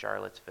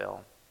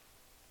Charlottesville.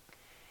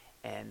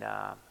 And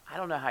I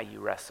don't know how you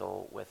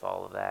wrestle with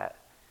all of that,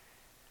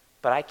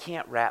 but I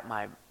can't wrap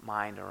my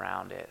mind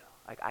around it.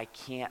 Like I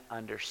can't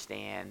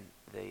understand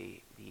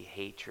the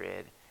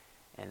hatred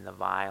and the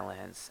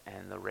violence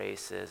and the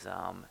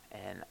racism,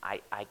 and I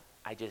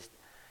just,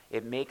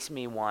 it makes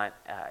me want,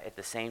 at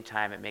the same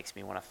time, it makes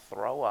me want to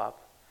throw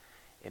up,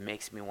 it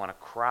makes me want to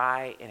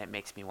cry, and it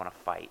makes me want to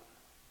fight.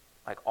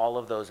 Like all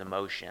of those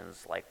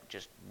emotions, like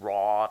just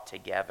raw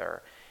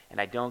together. And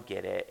I don't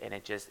get it, and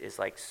it just is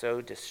like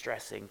so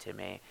distressing to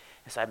me.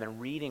 And so I've been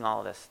reading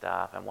all this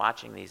stuff and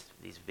watching these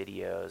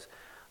videos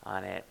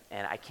on it,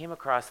 and I came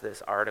across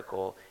this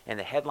article, and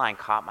the headline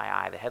caught my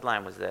eye. The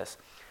headline was this: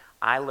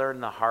 I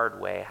learned the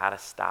hard way how to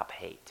stop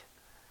hate.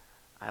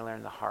 I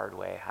learned the hard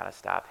way how to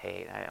stop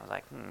hate. And I was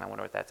like, I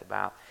wonder what that's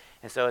about.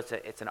 And so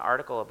it's an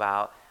article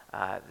about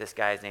this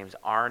guy's name's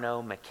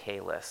Arno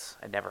Michaelis.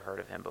 I'd never heard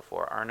of him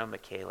before. Arno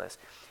Michaelis.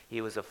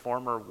 He was a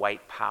former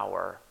white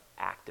power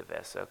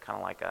activist, so kind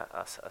of like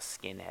a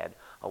skinhead,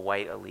 a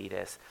white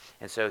elitist.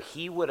 And so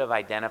he would have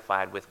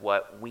identified with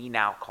what we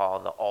now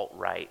call the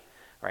alt-right,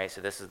 right? So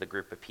this is the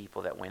group of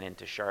people that went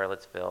into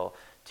Charlottesville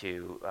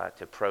to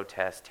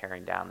protest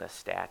tearing down this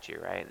statue,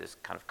 right? This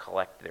kind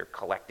of they're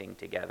collecting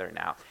together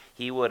now.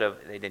 He would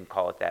have, they didn't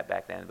call it that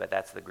back then, but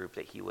that's the group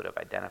that he would have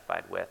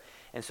identified with.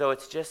 And so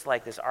it's just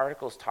like this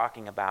article's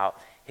talking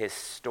about his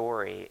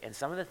story, and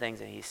some of the things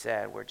that he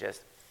said were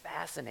just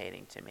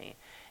fascinating to me.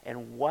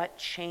 And what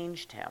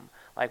changed him?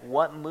 Like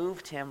what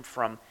moved him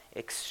from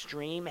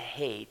extreme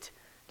hate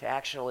to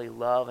actually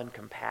love and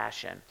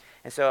compassion?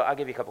 And so I'll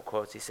give you a couple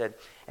quotes. He said,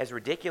 as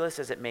ridiculous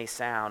as it may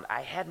sound,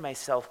 I had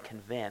myself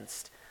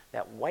convinced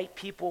that white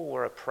people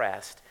were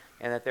oppressed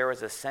and that there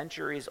was a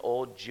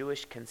centuries-old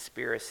Jewish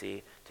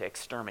conspiracy to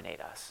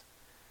exterminate us.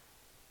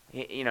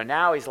 You know,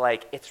 now he's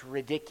like, it's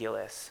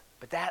ridiculous.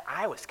 But that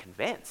I was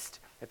convinced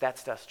that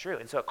stuff's true.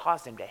 And so it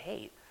caused him to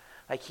hate.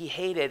 Like he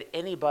hated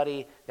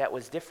anybody that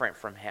was different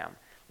from him,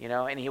 you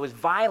know, and he was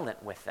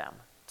violent with them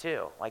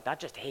too. Like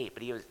not just hate,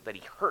 but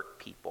he hurt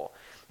people.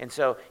 And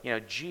so, you know,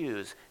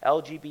 Jews,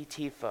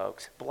 LGBT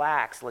folks,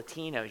 blacks,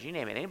 Latinos, you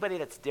name it, anybody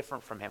that's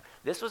different from him.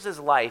 This was his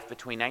life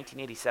between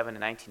 1987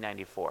 and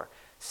 1994.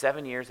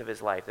 7 years of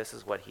his life, this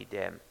is what he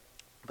did.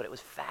 But it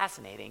was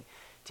fascinating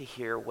to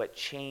hear what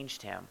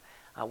changed him.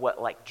 What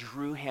like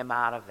drew him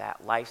out of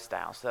that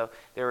lifestyle. So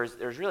there's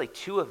really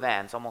two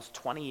events, almost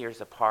 20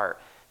 years apart,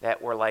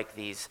 that were like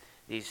these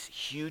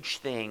huge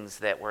things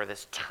that were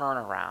this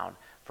turnaround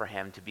for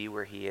him to be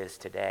where he is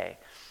today.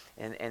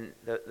 And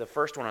the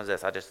first one was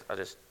this. I'll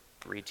just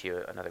read to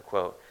you another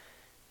quote.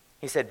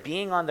 He said,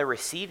 "Being on the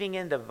receiving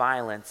end of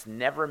violence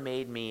never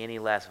made me any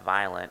less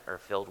violent or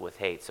filled with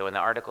hate." So in the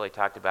article he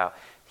talked about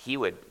he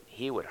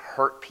would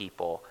hurt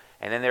people,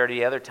 and then there would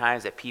be other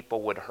times that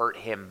people would hurt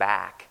him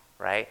back,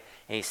 right?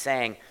 And he's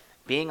saying,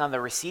 being on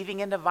the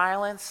receiving end of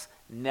violence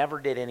never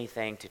did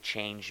anything to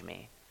change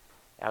me.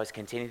 I was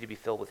continuing to be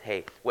filled with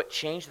hate. What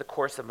changed the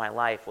course of my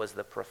life was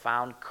the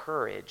profound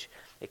courage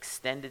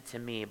extended to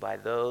me by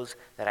those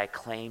that I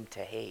claimed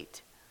to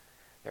hate.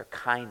 Their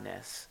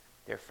kindness,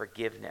 their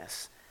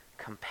forgiveness,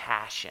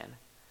 compassion,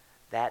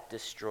 that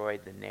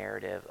destroyed the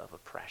narrative of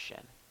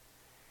oppression.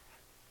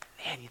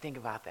 Man, you think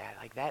about that.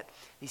 Like that,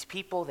 these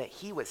people that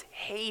he was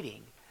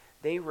hating,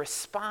 they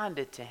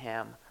responded to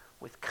him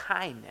with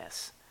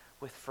kindness,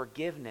 with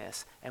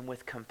forgiveness, and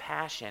with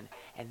compassion.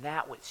 And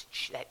that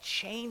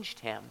changed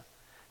him,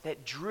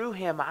 that drew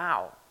him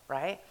out,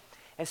 right?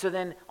 And so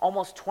then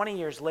almost 20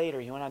 years later,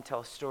 he went on to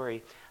tell a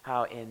story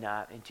how in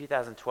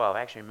 2012,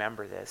 I actually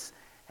remember this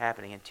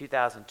happening, in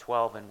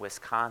 2012 in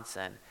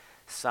Wisconsin,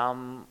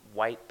 some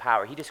white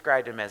power, he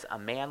described him as a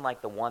man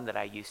like the one that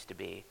I used to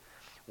be,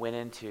 went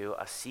into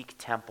a Sikh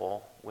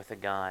temple with a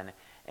gun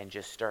and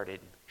just started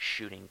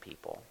shooting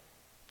people,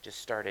 just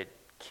started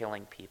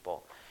killing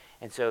people.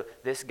 And so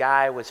this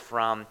guy was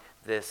from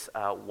this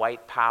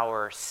white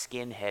power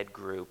skinhead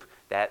group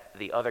that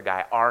the other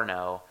guy,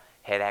 Arno,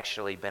 had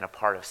actually been a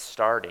part of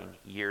starting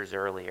years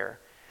earlier.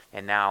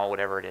 And now,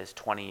 whatever it is,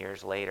 20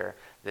 years later,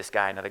 this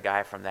guy, another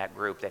guy from that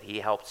group that he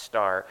helped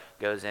start,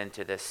 goes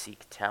into this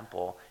Sikh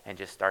temple and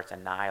just starts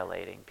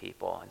annihilating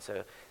people. And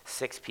so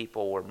 6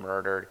 people were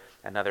murdered.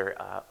 Another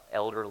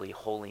elderly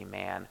holy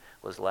man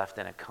was left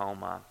in a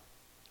coma.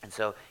 And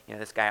so,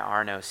 this guy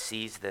Arno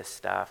sees this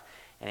stuff,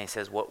 and he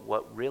says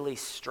what really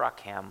struck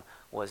him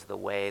was the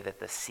way that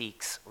the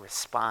Sikhs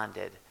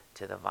responded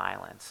to the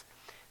violence.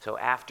 So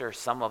after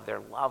some of their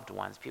loved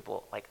ones,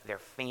 people like their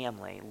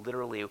family,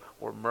 literally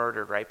were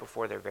murdered right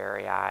before their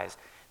very eyes,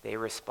 they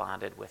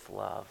responded with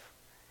love,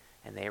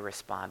 and they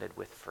responded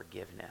with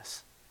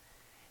forgiveness.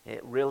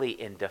 It really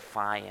in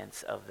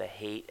defiance of the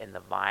hate and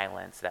the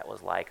violence that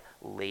was like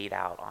laid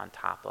out on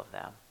top of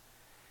them.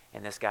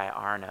 And this guy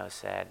Arno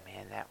said,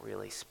 man, that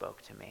really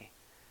spoke to me.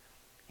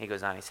 He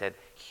goes on, he said,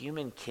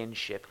 human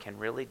kinship can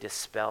really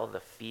dispel the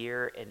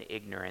fear and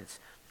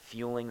ignorance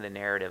fueling the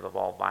narrative of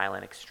all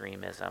violent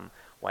extremism,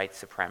 white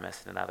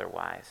supremacist and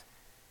otherwise.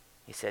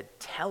 He said,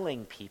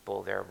 telling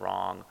people they're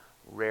wrong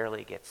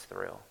rarely gets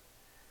through.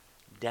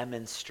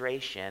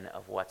 Demonstration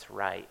of what's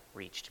right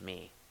reached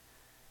me,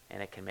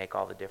 and it can make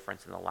all the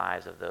difference in the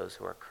lives of those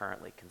who are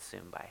currently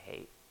consumed by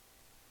hate.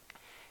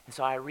 And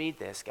so I read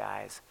this,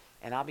 guys,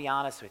 and I'll be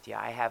honest with you,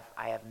 I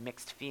have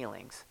mixed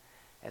feelings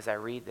as I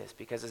read this,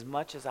 because as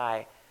much as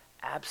I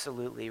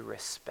absolutely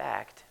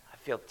respect, I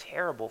feel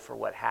terrible for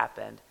what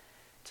happened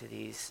to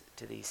these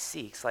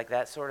Sikhs. Like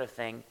that sort of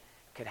thing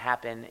could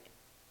happen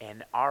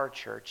in our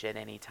church at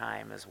any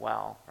time as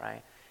well,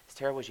 right? As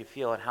terrible as you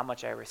feel, and how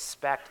much I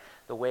respect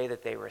the way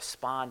that they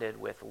responded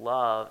with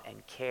love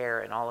and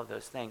care and all of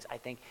those things. I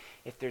think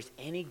if there's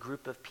any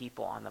group of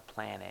people on the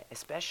planet,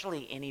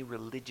 especially any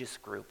religious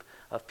group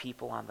of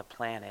people on the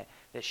planet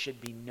that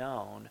should be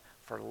known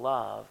for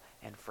love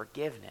and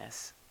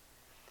forgiveness,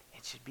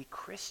 it should be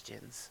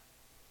Christians,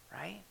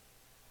 right?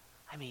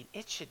 I mean,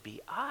 it should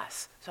be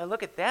us. So I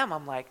look at them,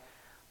 I'm like,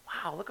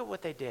 wow, look at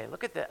what they did.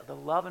 Look at the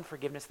love and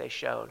forgiveness they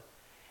showed.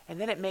 And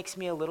then it makes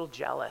me a little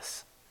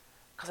jealous,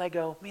 because I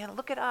go, man,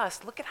 look at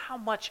us. Look at how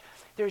much,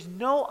 there's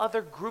no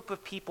other group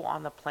of people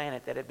on the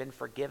planet that have been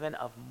forgiven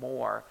of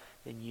more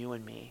than you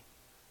and me,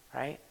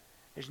 right?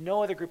 There's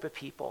no other group of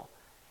people.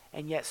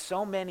 And yet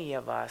so many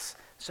of us,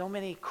 so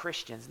many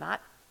Christians,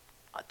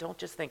 don't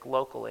just think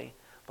locally,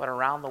 but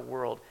around the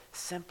world,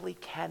 simply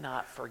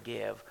cannot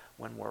forgive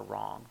when we're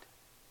wronged.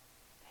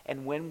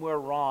 And when we're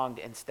wronged,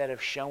 instead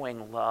of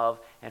showing love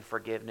and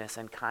forgiveness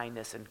and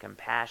kindness and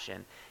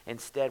compassion,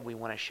 instead we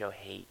want to show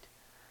hate,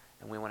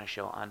 and we want to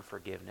show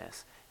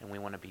unforgiveness, and we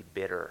want to be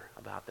bitter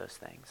about those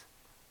things.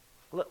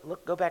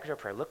 Look, go back to our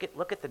prayer. Look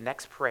at the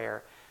next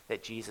prayer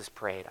that Jesus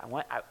prayed.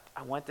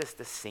 I want this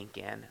to sink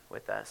in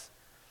with us.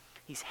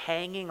 He's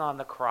hanging on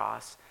the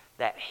cross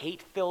that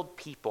hate-filled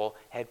people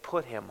had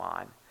put him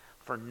on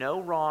for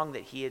no wrong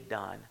that he had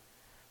done.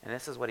 And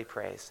this is what he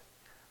prays.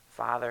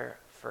 Father,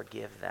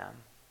 forgive them,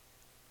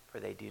 for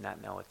they do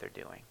not know what they're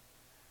doing.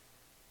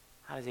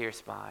 How does he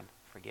respond?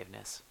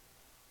 Forgiveness,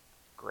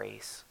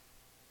 grace,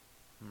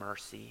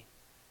 mercy,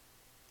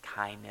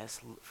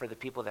 kindness for the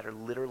people that are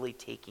literally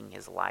taking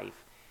his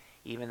life,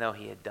 even though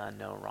he had done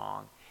no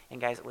wrong. And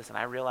guys, listen,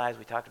 I realize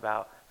we talked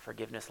about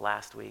forgiveness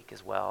last week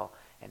as well,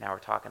 and now we're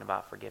talking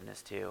about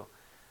forgiveness too.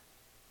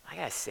 I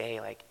gotta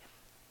say, like,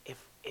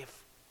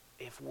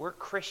 if we're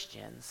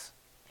Christians,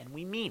 and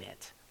we mean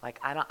it, Like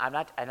I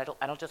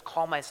don't just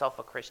call myself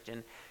a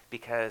Christian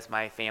because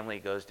my family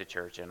goes to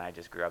church and I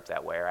just grew up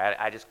that way, or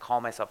I just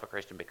call myself a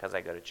Christian because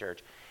I go to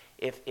church.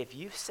 If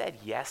you've said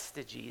yes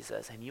to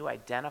Jesus and you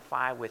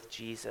identify with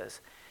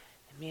Jesus,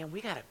 man, we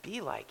got to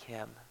be like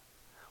him.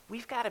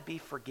 We've got to be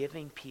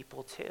forgiving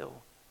people too.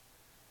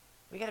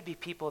 We got to be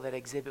people that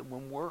exhibit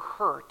when we're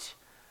hurt,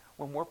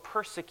 when we're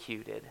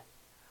persecuted,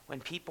 when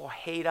people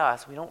hate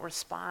us, we don't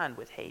respond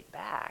with hate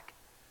back,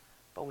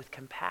 but with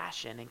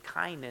compassion and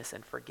kindness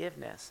and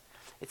forgiveness.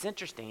 It's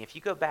interesting. If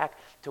you go back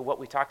to what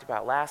we talked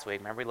about last week,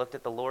 remember we looked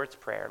at the Lord's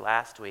Prayer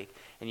last week,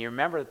 and you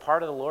remember the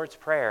part of the Lord's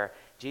Prayer.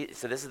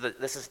 So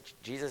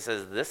Jesus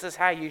says this is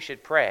how you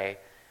should pray.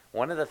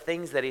 One of the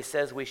things that he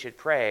says we should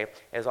pray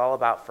is all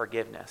about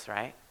forgiveness,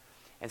 right?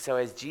 And so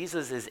as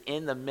Jesus is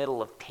in the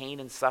middle of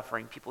pain and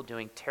suffering, people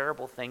doing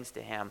terrible things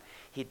to him,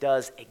 he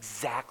does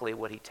exactly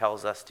what he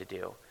tells us to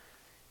do.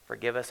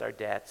 Forgive us our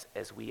debts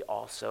as we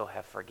also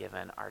have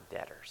forgiven our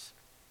debtors,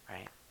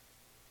 right?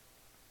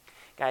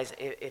 Guys,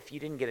 if you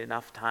didn't get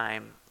enough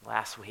time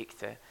last week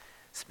to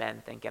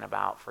spend thinking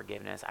about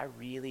forgiveness, I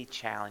really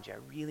challenge you,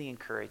 I really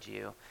encourage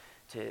you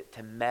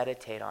to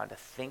meditate on, to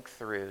think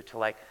through, to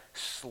like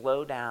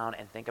slow down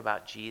and think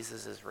about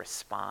Jesus'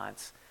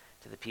 response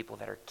to the people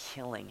that are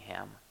killing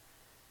him,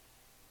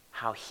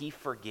 how he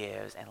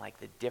forgives and like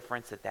the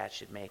difference that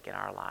should make in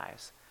our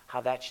lives,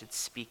 how that should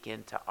speak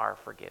into our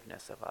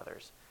forgiveness of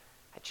others.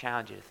 I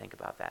challenge you to think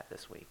about that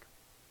this week.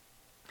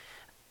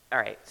 All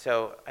right,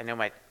 so I know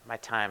my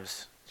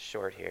time's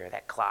short here.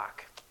 That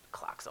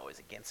clock's always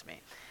against me.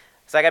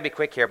 So I got to be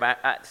quick here,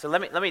 but so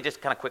let me just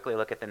kind of quickly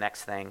look at the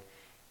next thing.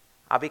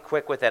 I'll be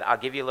quick with it. I'll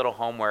give you a little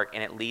homework,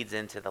 and it leads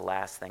into the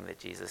last thing that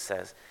Jesus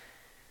says.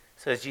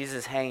 So as Jesus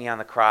is hanging on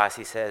the cross,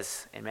 he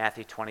says in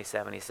Matthew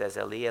 27, he says,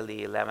 Eli,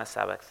 Eli, lema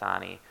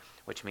sabachthani,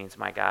 which means,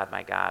 my God,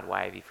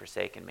 why have you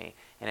forsaken me?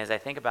 And as I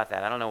think about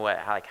that, I don't know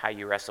how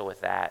you wrestle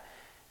with that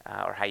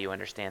or how you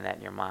understand that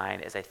in your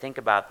mind. As I think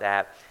about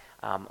that,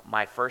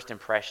 my first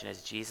impression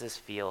is Jesus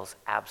feels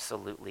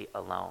absolutely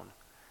alone.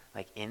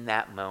 Like in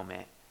that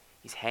moment,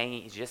 he's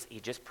hanging, he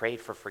just prayed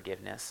for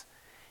forgiveness.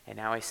 And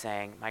now he's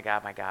saying, my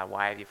God,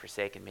 why have you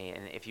forsaken me?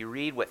 And if you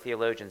read what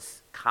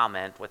theologians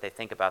comment, what they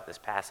think about this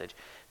passage,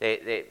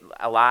 they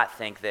a lot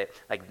think that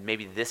like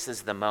maybe this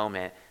is the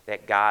moment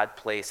that God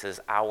places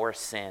our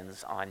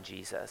sins on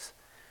Jesus.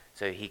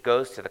 So he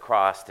goes to the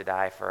cross to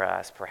die for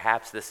us.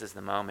 Perhaps this is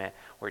the moment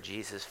where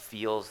Jesus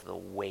feels the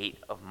weight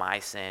of my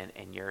sin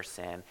and your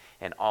sin,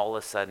 and all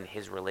of a sudden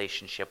his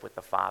relationship with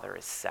the Father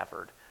is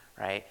severed,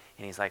 right?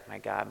 And he's like, my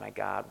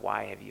God,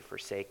 why have you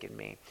forsaken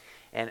me?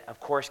 And of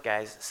course,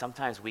 guys,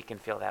 sometimes we can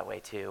feel that way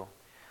too.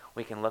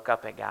 We can look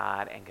up at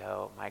God and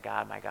go, my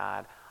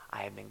God, I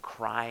have been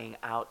crying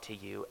out to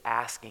you,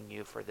 asking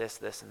you for this,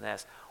 and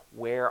this.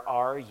 Where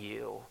are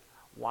you?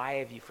 Why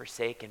have you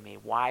forsaken me?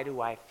 Why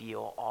do I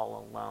feel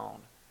all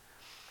alone?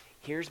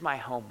 Here's my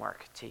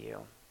homework to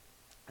you.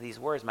 These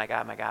words, my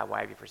God,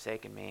 why have you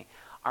forsaken me,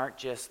 aren't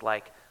just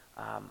like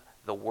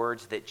the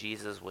words that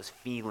Jesus was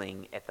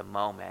feeling at the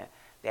moment.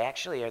 They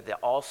actually are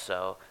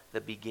also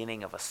the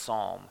beginning of a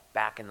psalm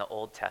back in the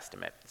Old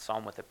Testament.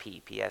 Psalm with a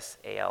P,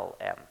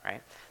 P-S-A-L-M,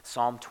 right?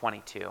 Psalm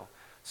 22.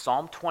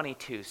 Psalm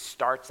 22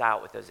 starts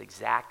out with those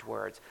exact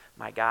words,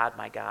 my God,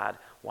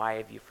 why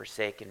have you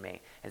forsaken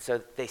me? And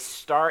so it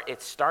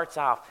starts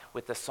off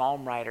with the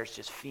psalm writers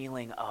just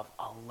feeling of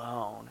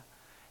alone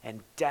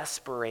and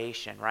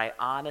desperation, right?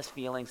 Honest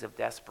feelings of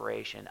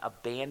desperation,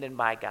 abandoned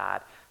by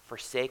God,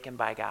 forsaken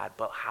by God.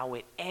 But how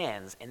it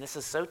ends, and this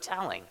is so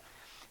telling.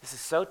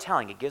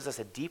 It gives us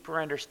a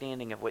deeper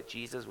understanding of what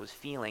Jesus was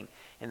feeling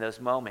in those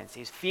moments.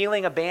 He's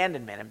feeling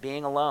abandonment and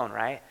being alone,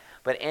 right?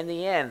 But in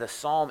the end, the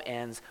psalm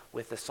ends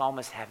with the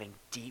psalmist having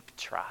deep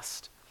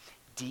trust,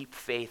 deep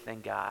faith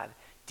in God,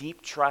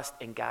 deep trust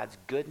in God's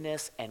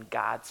goodness and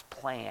God's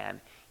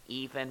plan,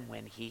 even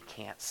when he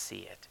can't see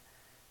it.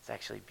 It's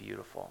actually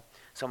beautiful.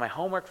 So my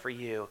homework for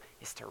you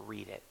is to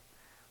read it.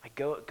 Like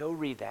go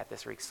read that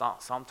this week,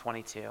 Psalm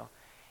 22.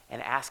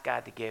 And ask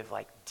God to give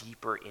like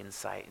deeper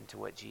insight into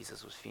what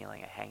Jesus was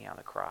feeling at hanging on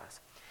the cross.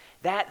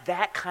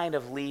 That kind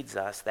of leads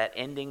us, that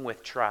ending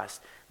with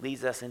trust,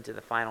 leads us into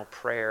the final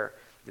prayer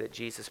that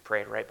Jesus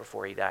prayed right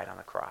before he died on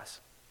the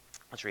cross.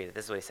 Let's read it.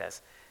 This is what he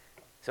says.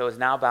 So it was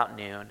now about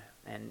noon,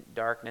 and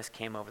darkness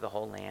came over the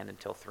whole land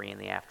until 3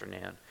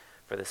 p.m,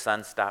 for the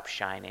sun stopped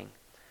shining,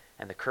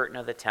 and the curtain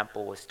of the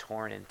temple was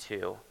torn in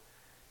two.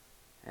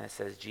 And it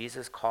says,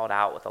 Jesus called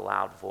out with a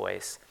loud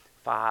voice,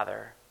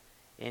 Father,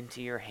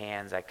 into your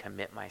hands I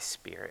commit my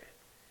spirit.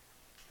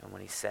 And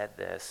when he said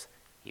this,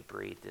 he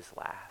breathed his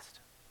last.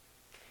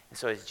 And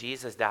so as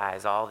Jesus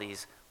dies, all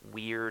these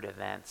weird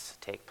events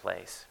take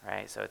place,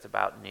 right? So it's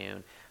about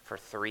noon. For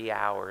 3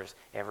 hours,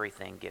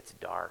 everything gets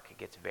dark. It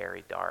gets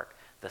very dark.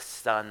 The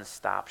sun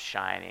stops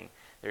shining.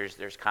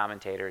 There's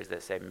commentators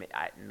that say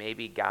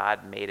maybe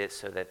God made it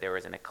so that there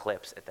was an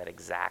eclipse at that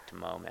exact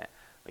moment.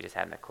 We just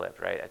had an eclipse,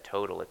 right? A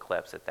total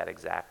eclipse at that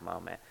exact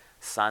moment.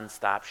 Sun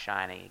stops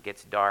shining. It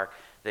gets dark.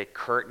 The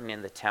curtain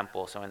in the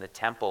temple. So in the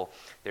temple,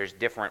 there's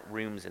different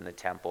rooms in the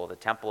temple. The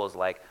temple is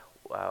like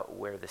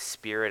where the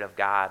Spirit of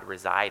God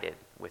resided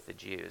with the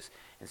Jews.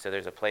 And so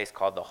there's a place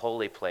called the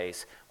Holy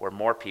Place where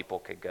more people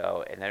could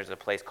go, and there's a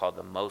place called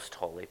the Most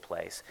Holy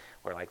Place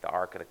where like the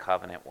Ark of the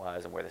Covenant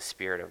was and where the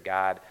Spirit of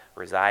God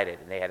resided.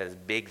 And they had this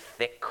big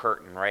thick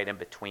curtain right in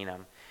between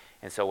them.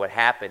 And so what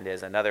happened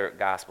is, another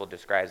gospel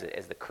describes it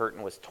as the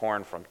curtain was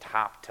torn from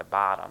top to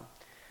bottom.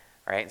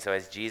 Right? And so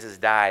as Jesus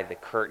died, the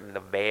curtain, the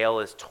veil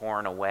is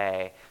torn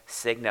away,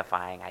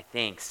 signifying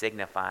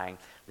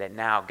that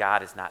now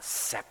God is not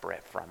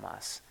separate from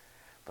us,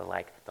 but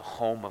like the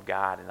home of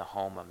God and the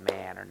home of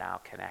man are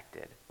now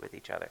connected with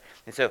each other.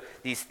 And so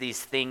these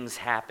things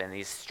happen,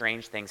 these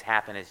strange things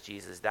happen as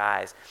Jesus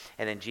dies.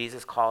 And then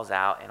Jesus calls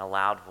out in a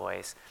loud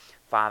voice,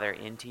 "Father,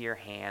 into your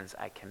hands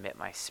I commit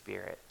my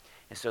spirit."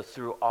 And so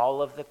through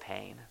all of the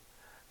pain,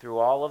 through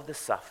all of the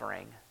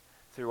suffering,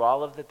 through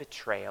all of the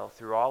betrayal,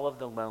 through all of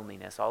the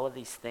loneliness, all of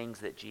these things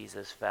that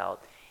Jesus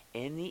felt,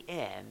 in the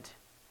end,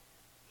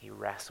 he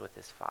rests with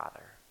his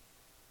Father,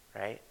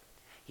 right?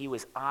 He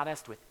was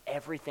honest with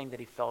everything that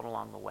he felt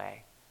along the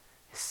way.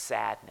 His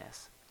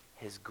sadness,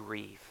 his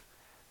grief,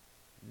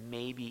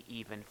 maybe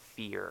even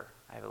fear.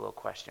 I have a little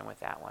question with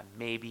that one.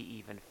 Maybe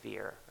even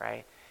fear,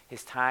 right?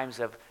 His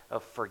times of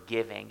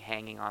forgiving,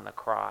 hanging on the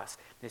cross.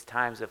 His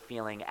times of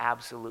feeling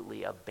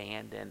absolutely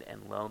abandoned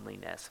and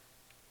loneliness.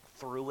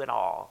 Through it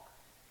all,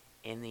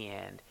 in the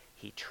end,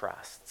 he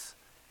trusts.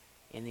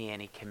 In the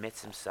end, he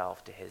commits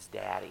himself to his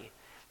daddy.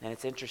 And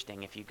it's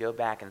interesting, if you go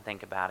back and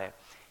think about it,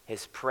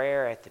 his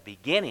prayer at the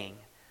beginning,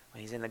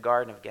 when he's in the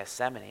Garden of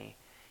Gethsemane,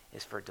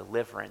 is for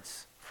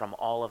deliverance from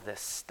all of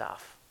this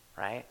stuff,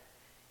 right?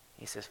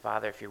 He says,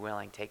 "Father, if you're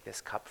willing, take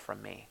this cup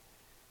from me."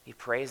 He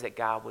prays that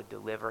God would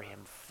deliver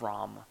him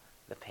from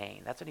the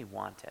pain. That's what he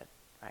wanted,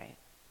 right?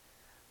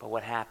 But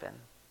what happened?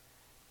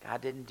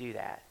 God didn't do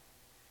that.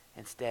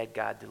 Instead,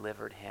 God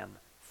delivered him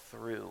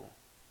through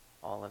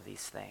all of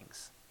these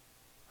things,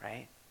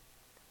 right?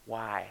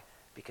 Why?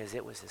 Because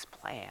it was his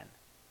plan.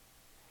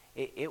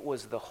 It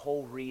was the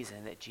whole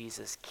reason that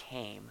Jesus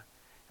came.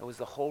 It was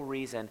the whole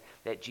reason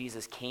that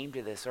Jesus came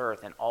to this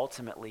earth and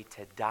ultimately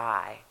to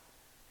die,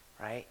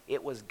 right?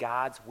 It was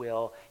God's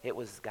will. It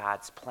was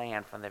God's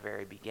plan from the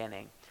very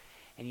beginning.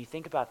 And you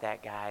think about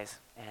that, guys,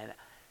 and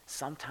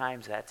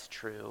sometimes that's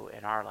true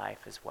in our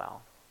life as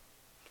well.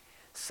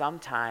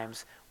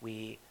 Sometimes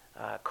we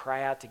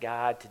cry out to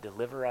God to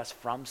deliver us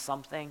from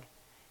something,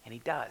 and he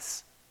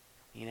does,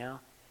 you know?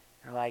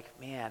 You're like,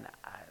 man,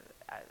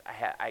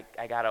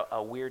 I got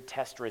a weird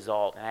test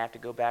result, and I have to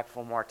go back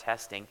for more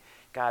testing.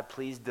 God,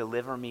 please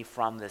deliver me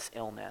from this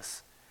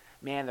illness.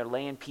 Man, they're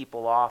laying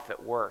people off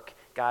at work.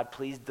 God,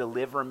 please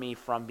deliver me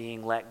from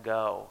being let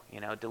go. You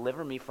know,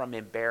 deliver me from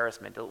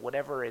embarrassment,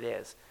 whatever it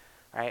is,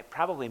 right?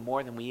 Probably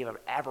more than we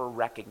ever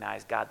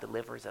recognize, God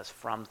delivers us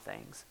from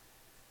things.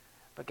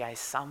 But guys,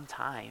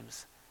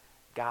 sometimes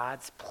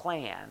God's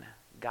plan,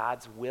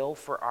 God's will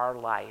for our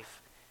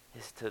life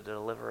is to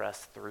deliver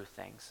us through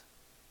things.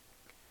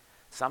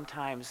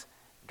 Sometimes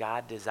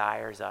God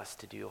desires us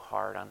to do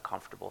hard,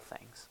 uncomfortable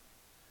things.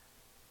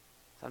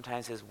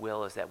 Sometimes his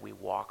will is that we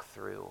walk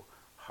through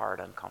hard,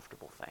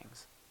 uncomfortable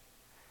things.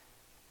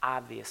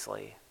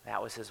 Obviously,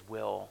 that was his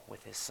will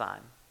with his son.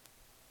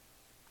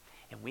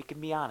 And we can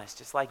be honest,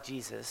 just like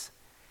Jesus,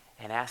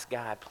 and ask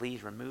God,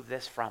 please remove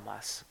this from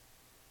us.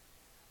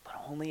 But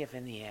only if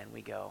in the end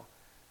we go,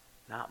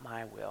 not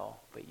my will,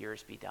 but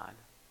yours be done.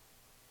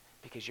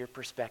 Because your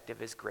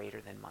perspective is greater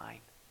than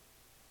mine.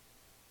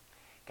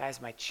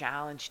 Guys, my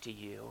challenge to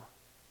you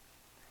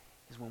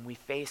is when we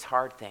face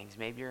hard things,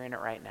 maybe you're in it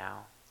right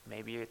now,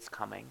 maybe it's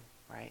coming,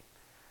 right?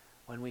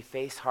 When we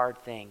face hard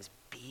things,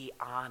 be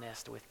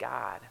honest with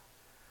God.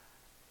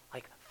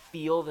 Like,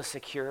 feel the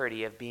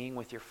security of being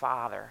with your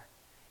Father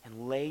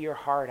and lay your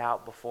heart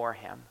out before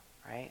him,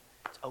 right?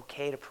 It's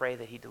okay to pray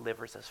that he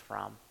delivers us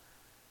from.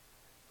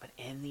 But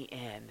in the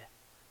end,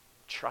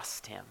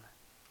 trust him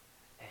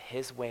that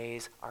his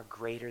ways are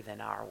greater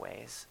than our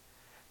ways,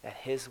 that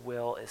his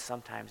will is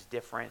sometimes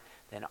different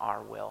than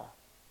our will.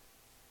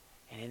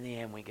 And in the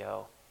end we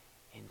go,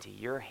 into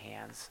your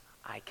hands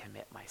I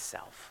commit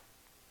myself.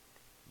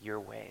 Your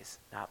ways,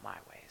 not my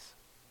ways.